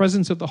in the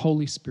presence of the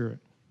Holy Spirit.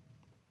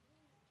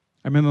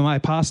 I remember my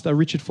pastor,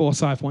 Richard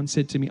Forsyth, once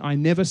said to me, I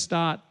never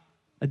start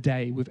a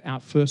day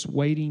without first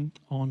waiting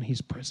on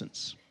His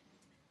presence.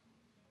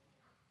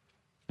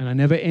 And I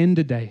never end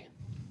a day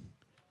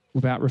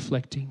without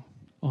reflecting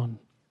on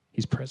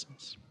His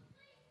presence.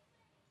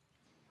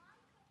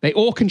 They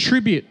all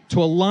contribute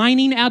to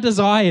aligning our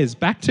desires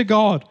back to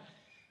God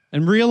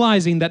and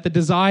realizing that the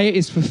desire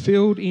is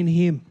fulfilled in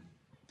Him.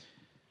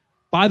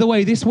 By the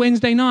way, this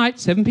Wednesday night,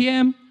 7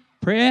 p.m.,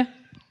 prayer,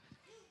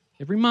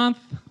 every month,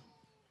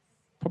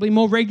 probably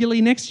more regularly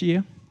next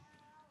year,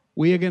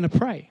 we are going to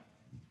pray.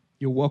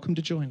 You're welcome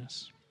to join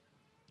us.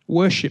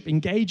 Worship,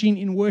 engaging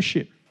in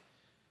worship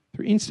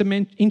through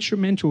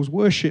instrumentals,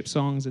 worship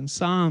songs, and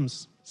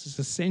psalms. This is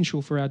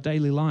essential for our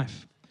daily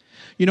life.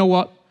 You know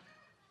what?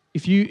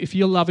 If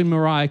you're loving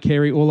Mariah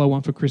Carey, All I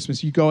Want for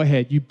Christmas, you go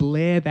ahead. You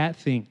blare that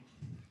thing.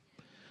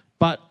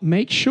 But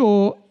make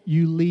sure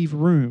you leave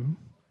room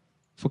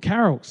for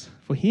carols,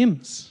 for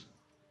hymns.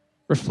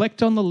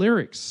 Reflect on the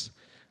lyrics.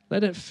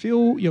 Let it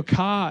fill your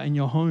car and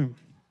your home.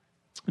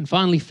 And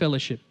finally,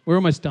 fellowship. We're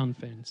almost done,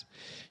 fans.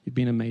 You've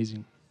been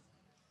amazing.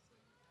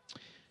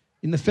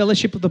 In the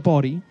fellowship of the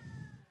body,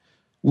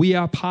 we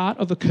are part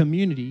of a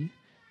community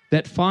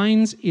that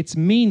finds its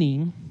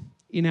meaning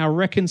in our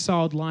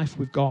reconciled life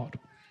with God.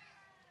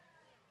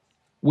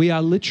 We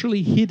are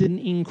literally hidden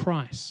in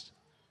Christ.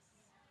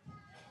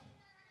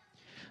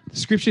 The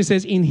scripture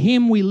says, in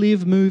Him we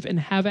live, move, and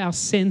have our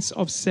sense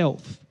of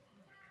self.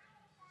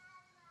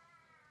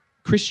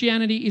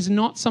 Christianity is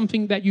not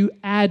something that you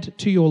add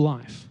to your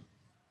life.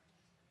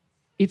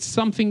 It's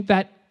something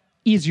that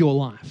is your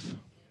life.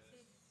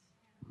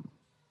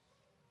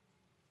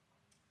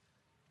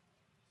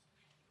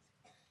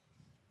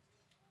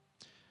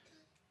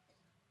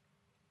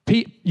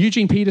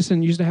 Eugene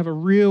Peterson used to have a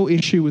real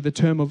issue with the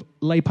term of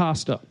lay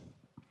pastor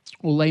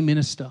or lay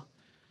minister,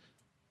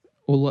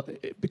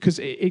 because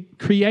it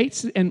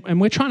creates,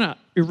 and we're trying to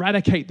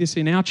eradicate this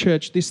in our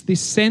church, this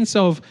sense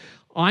of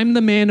I'm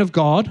the man of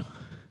God,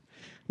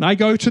 and I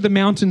go to the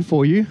mountain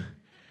for you,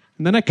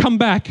 and then I come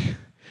back,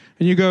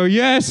 and you go,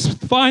 yes,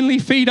 finally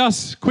feed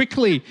us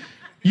quickly.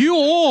 You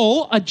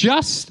all are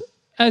just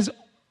as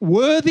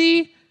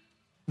worthy,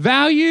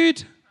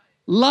 valued,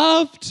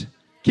 loved,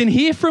 can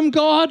hear from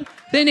God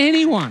than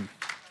anyone.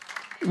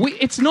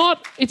 It's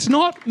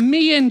not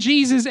me and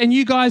Jesus and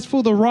you guys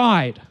for the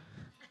ride.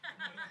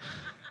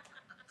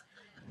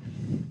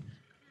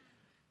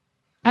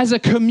 As a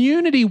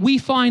community, we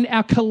find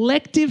our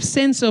collective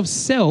sense of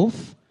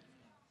self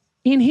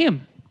in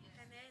Him.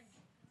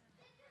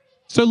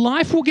 So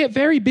life will get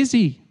very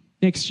busy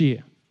next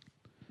year.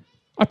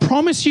 I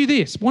promise you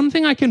this. One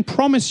thing I can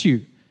promise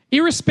you,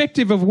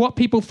 irrespective of what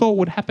people thought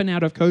would happen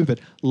out of COVID,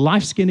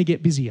 life's going to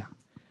get busier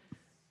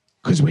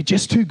because we're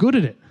just too good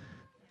at it.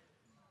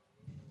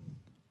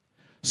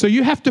 So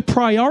you have to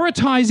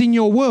prioritize in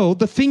your world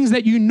the things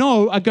that you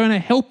know are going to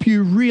help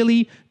you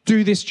really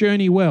do this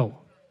journey well.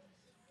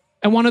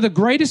 And one of the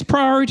greatest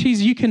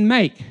priorities you can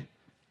make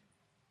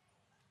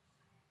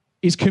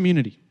is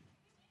community,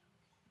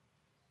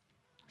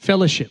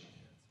 fellowship,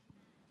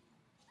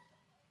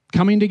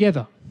 coming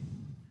together,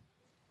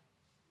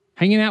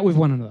 hanging out with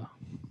one another,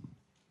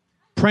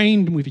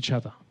 praying with each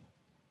other,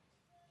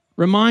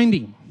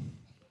 reminding,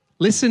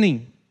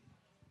 listening,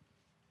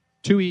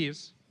 2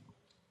 ears,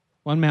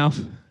 1 mouth,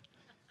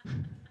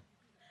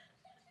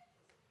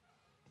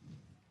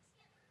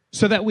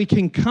 so that we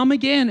can come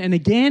again and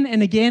again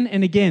and again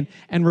and again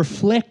and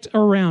reflect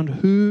around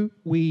who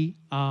we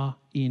are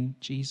in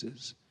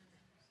Jesus,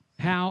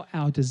 how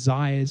our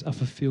desires are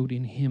fulfilled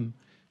in Him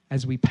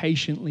as we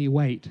patiently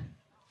wait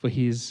for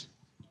His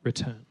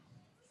return.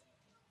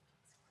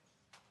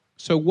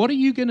 So what are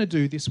you going to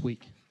do this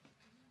week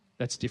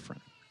that's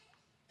different?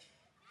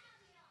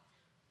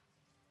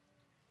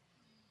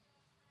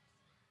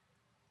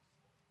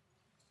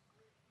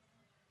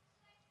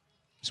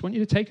 Just want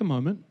you to take a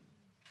moment.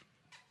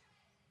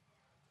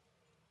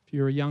 If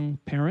you're a young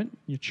parent,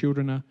 your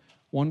children are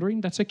wandering,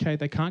 that's okay.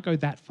 They can't go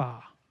that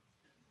far.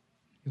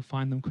 You'll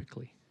find them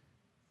quickly.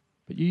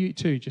 But you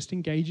too, just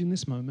engage in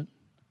this moment.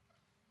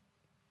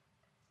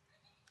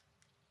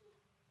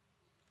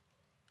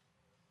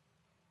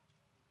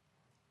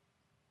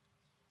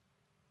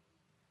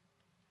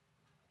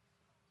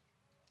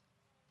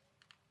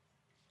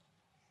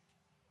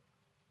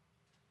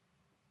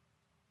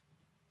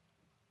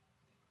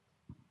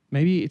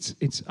 Maybe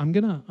I'm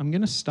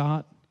gonna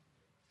start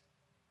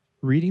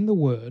reading the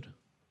Word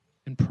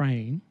and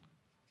praying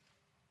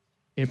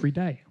every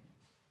day.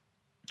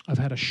 I've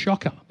had a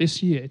shocker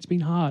this year. It's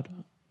been hard.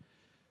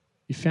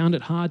 You found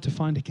it hard to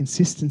find a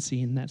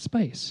consistency in that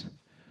space.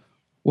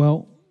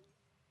 Well,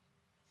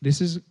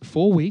 this is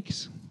 4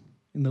 weeks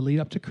in the lead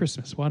up to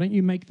Christmas. Why don't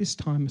you make this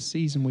time a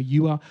season where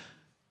you are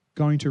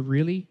going to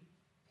really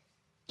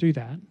do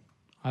that?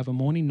 Either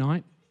morning,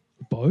 night,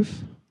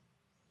 both.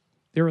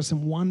 There are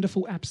some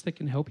wonderful apps that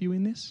can help you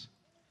in this.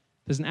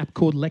 There's an app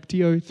called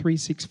Lectio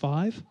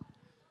 365.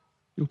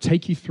 It'll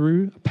take you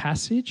through a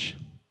passage,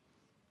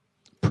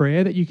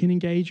 prayer that you can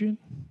engage in.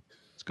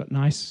 It's got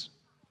nice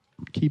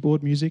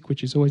keyboard music,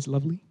 which is always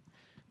lovely.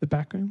 The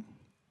background.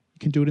 You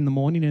can do it in the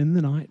morning and in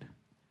the night.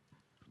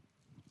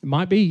 It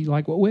might be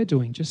like what we're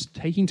doing, just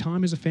taking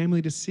time as a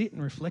family to sit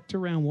and reflect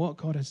around what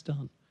God has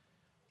done.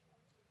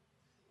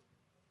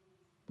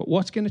 But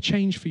what's going to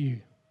change for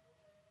you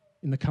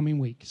in the coming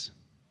weeks?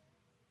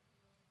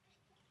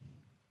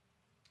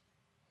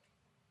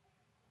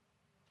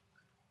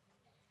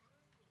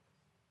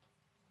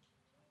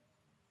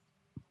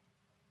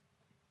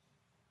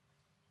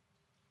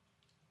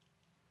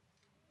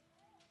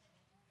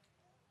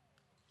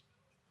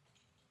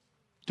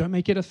 Don't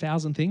make it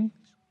 1,000 things.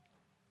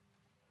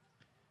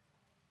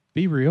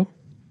 Be real.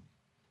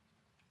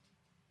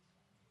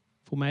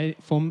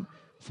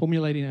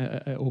 Formulating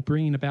or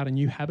bringing about a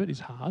new habit is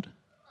hard.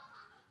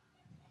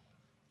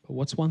 But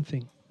what's one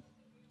thing?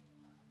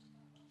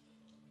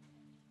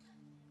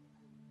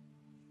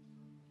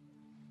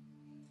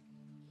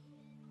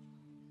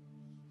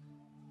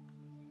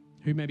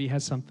 Who maybe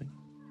has something?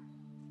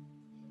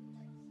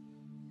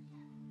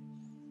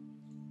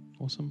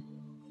 Awesome.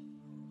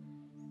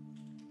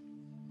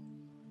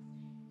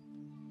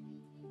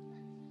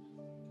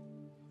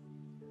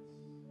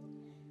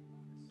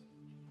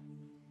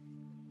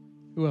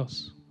 Who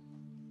else?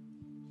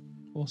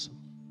 Awesome.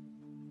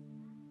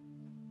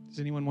 Does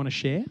anyone want to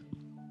share? You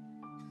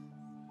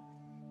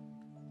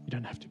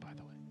don't have to, by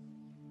the way.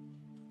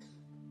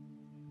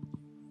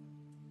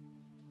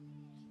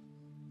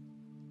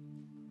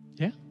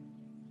 Yeah?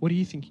 What are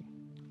you thinking?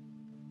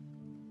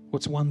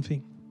 What's one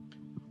thing?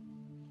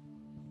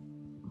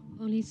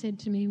 All he said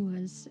to me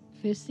was,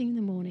 first thing in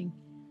the morning,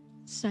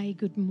 say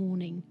good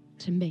morning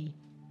to me.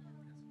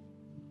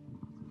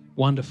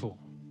 Wonderful.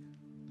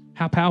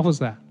 How powerful is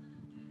that?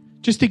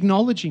 Just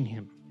acknowledging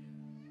him.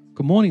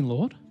 Good morning,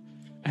 Lord.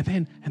 And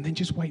then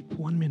just wait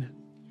 1 minute.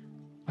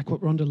 Like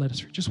what Rhonda led us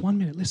through. Just 1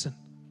 minute. Listen.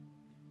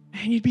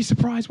 Man, you'd be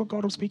surprised what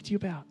God will speak to you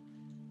about.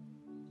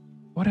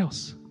 What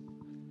else?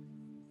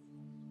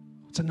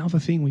 What's another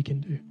thing we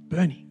can do?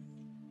 Bernie.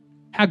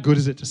 How good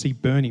is it to see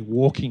Bernie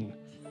walking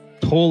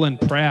tall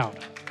and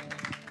proud?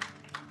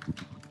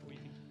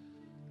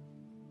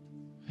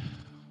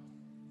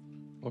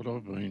 What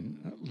I've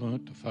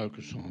learned to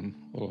focus on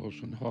while I was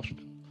in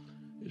hospital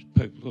is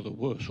people that are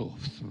worse off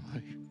than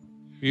they.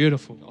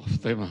 Beautiful.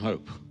 Off them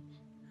hope.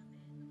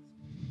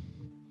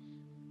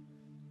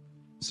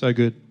 So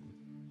good.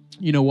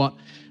 You know what?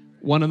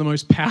 One of the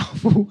most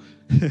powerful,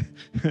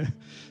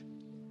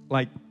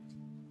 like,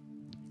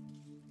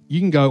 you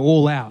can go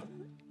all out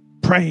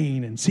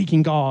praying and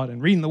seeking God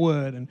and reading the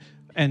Word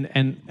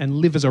and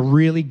live as a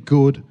really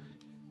good,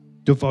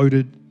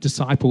 devoted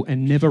disciple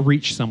and never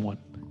reach someone.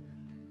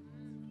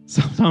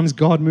 Sometimes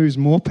God moves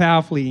more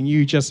powerfully in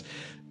you just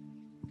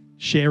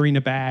sharing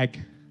a bag,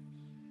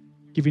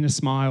 giving a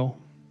smile.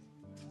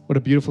 What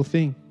a beautiful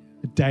thing.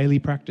 A daily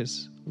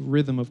practice, a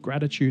rhythm of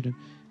gratitude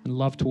and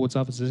love towards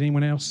others. Does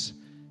anyone else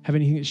have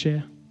anything to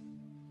share?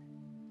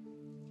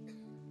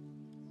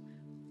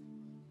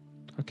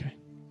 Okay.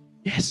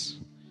 Yes.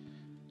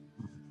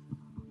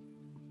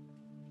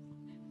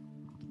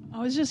 I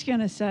was just going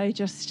to say,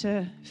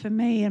 for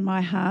me and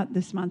my heart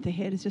this month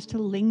ahead is just to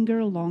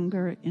linger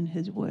longer in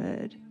His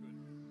Word.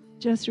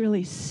 Just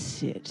really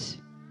sit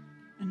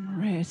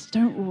and rest.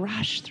 Don't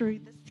rush through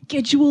the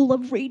schedule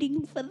of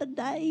reading for the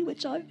day,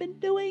 which I've been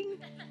doing.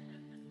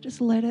 Just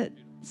let it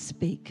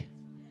speak.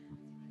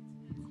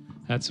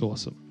 That's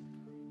awesome.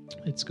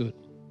 It's good.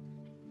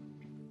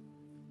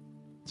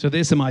 So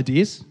there's some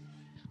ideas.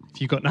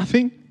 If you've got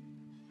nothing,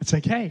 it's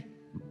okay.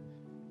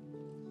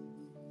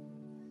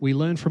 We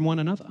learn from one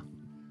another.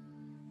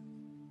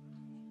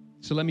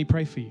 So let me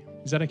pray for you.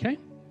 Is that okay?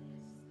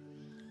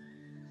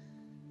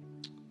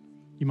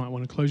 You might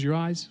want to close your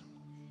eyes.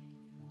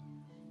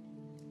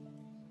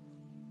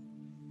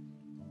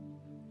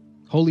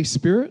 Holy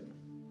Spirit,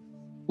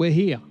 we're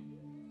here.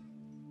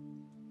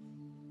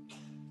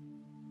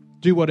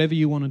 Do whatever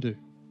you want to do.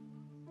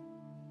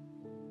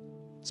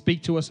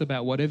 Speak to us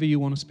about whatever you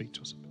want to speak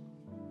to us about.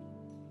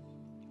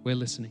 We're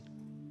listening.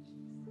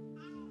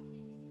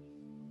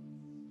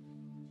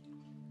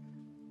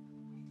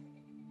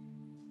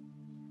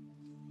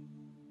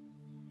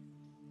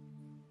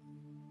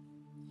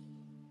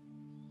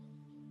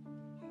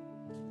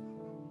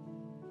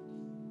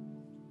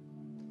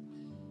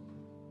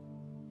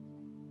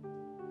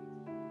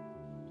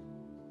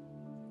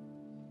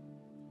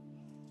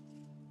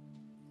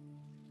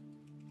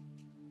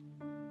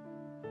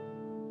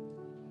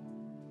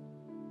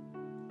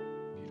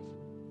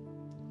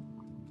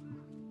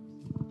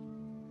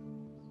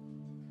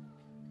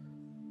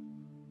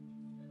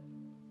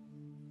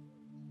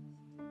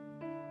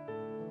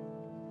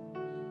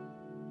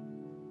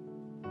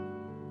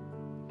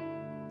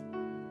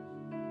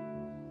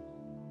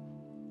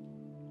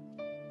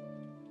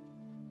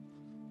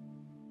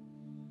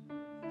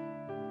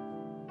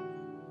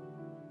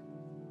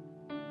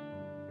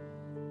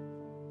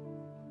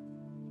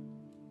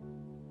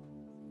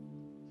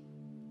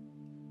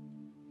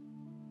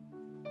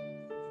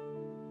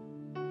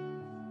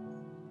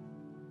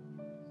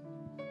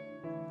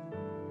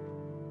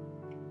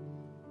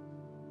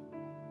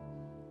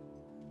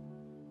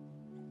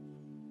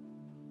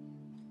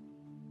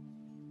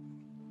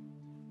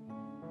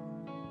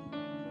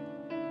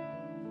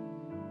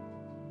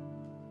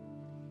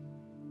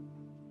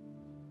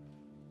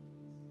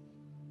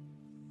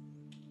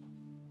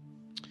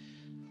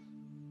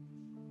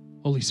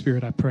 Holy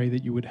Spirit, I pray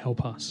that you would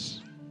help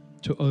us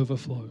to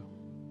overflow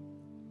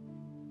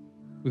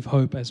with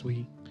hope as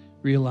we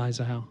realize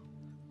our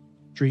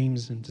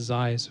dreams and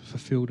desires are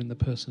fulfilled in the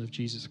person of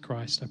Jesus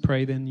Christ. I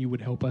pray then you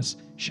would help us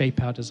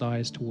shape our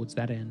desires towards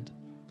that end.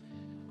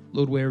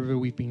 Lord, wherever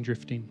we've been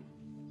drifting,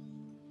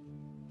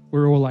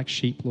 we're all like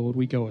sheep, Lord.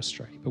 We go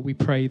astray, but we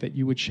pray that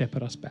you would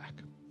shepherd us back.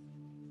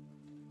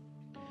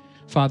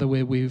 Father,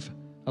 where we've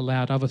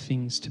allowed other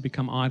things to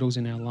become idols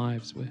in our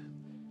lives, where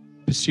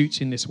pursuits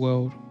in this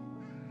world,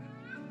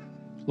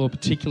 Lord,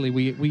 particularly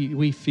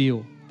we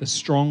feel the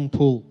strong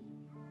pull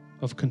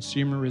of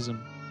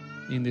consumerism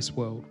in this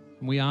world.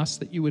 And we ask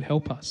that you would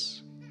help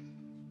us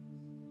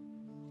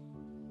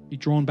be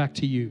drawn back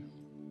to you.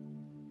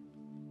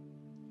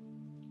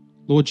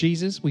 Lord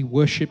Jesus, we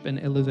worship and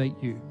elevate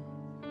you.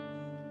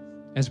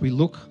 As we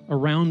look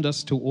around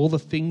us to all the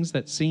things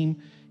that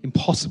seem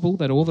impossible,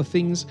 that all the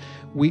things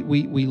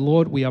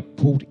Lord, we are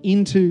pulled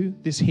into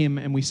this hymn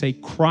and we say,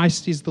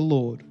 Christ is the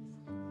Lord.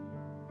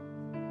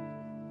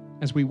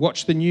 As we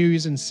watch the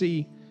news and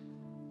see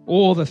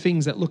all the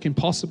things that look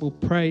impossible,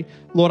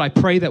 Lord, I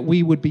pray that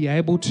we would be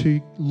able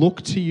to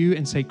look to you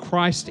and say,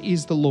 Christ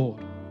is the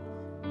Lord.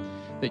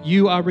 That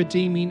you are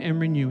redeeming and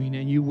renewing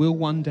and you will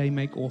one day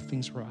make all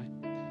things right.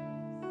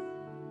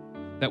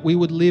 That we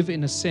would live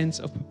in a sense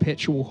of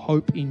perpetual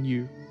hope in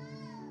you.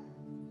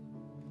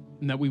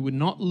 And that we would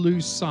not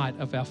lose sight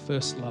of our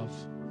first love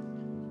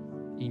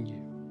in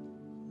you.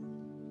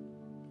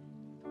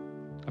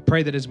 I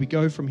pray that as we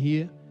go from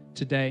here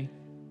today,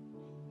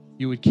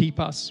 you would keep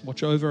us,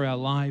 watch over our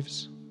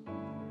lives.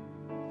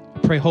 I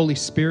pray, Holy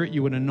Spirit,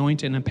 you would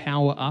anoint and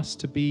empower us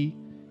to be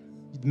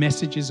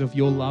messages of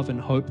your love and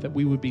hope, that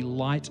we would be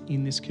light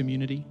in this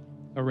community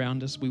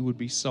around us. We would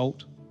be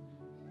salt.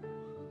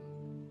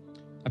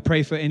 I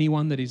pray for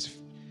anyone that is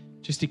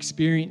just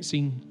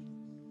experiencing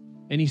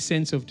any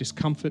sense of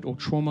discomfort or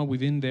trauma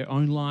within their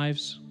own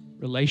lives,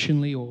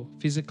 relationally or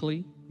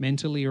physically,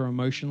 mentally or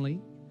emotionally.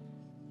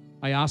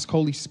 I ask,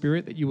 Holy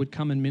Spirit, that you would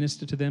come and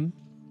minister to them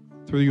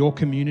through your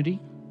community.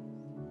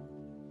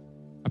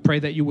 I pray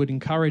that you would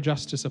encourage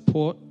us to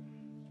support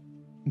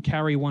and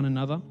carry one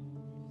another.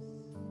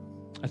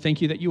 I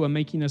thank you that you are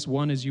making us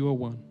one as you are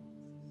one.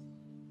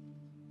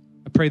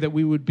 I pray that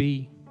we would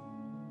be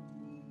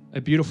a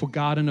beautiful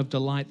garden of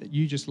delight that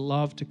you just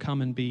love to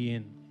come and be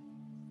in.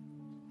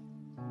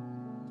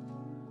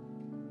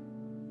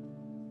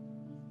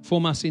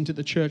 Form us into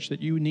the church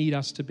that you need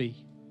us to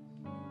be.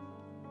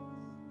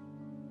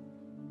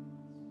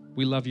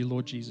 We love you,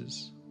 Lord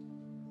Jesus.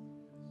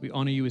 We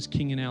honor you as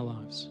King in our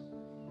lives.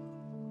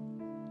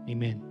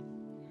 Amen.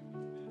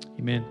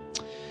 Amen.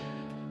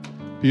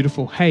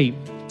 Beautiful. Hey,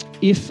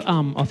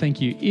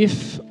 thank you.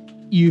 If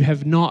you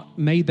have not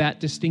made that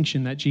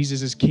distinction that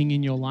Jesus is King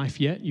in your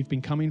life yet, you've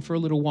been coming for a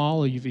little while,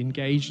 or you've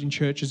engaged in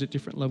churches at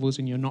different levels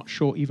and you're not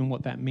sure even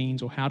what that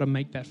means or how to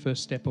make that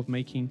first step of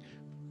making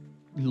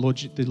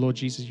the Lord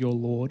Jesus your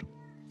Lord,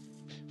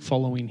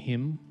 following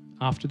him.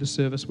 After the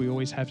service, we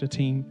always have a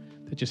team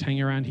that just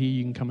hang around here.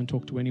 You can come and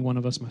talk to any one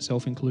of us,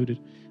 myself included.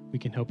 We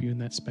can help you in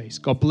that space.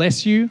 God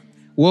bless you.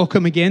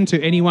 Welcome again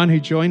to anyone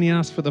who's joining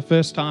us for the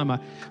first time. I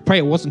pray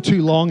it wasn't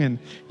too long and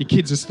your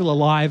kids are still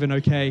alive and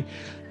okay.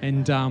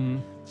 And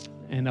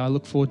I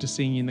look forward to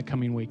seeing you in the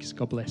coming weeks.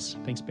 God bless.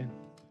 Thanks, Ben.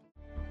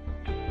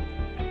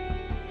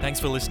 Thanks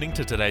for listening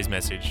to today's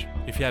message.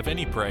 If you have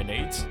any prayer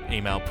needs,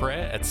 email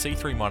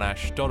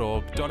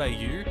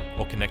prayer@c3monash.org.au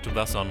or connect with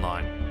us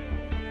online.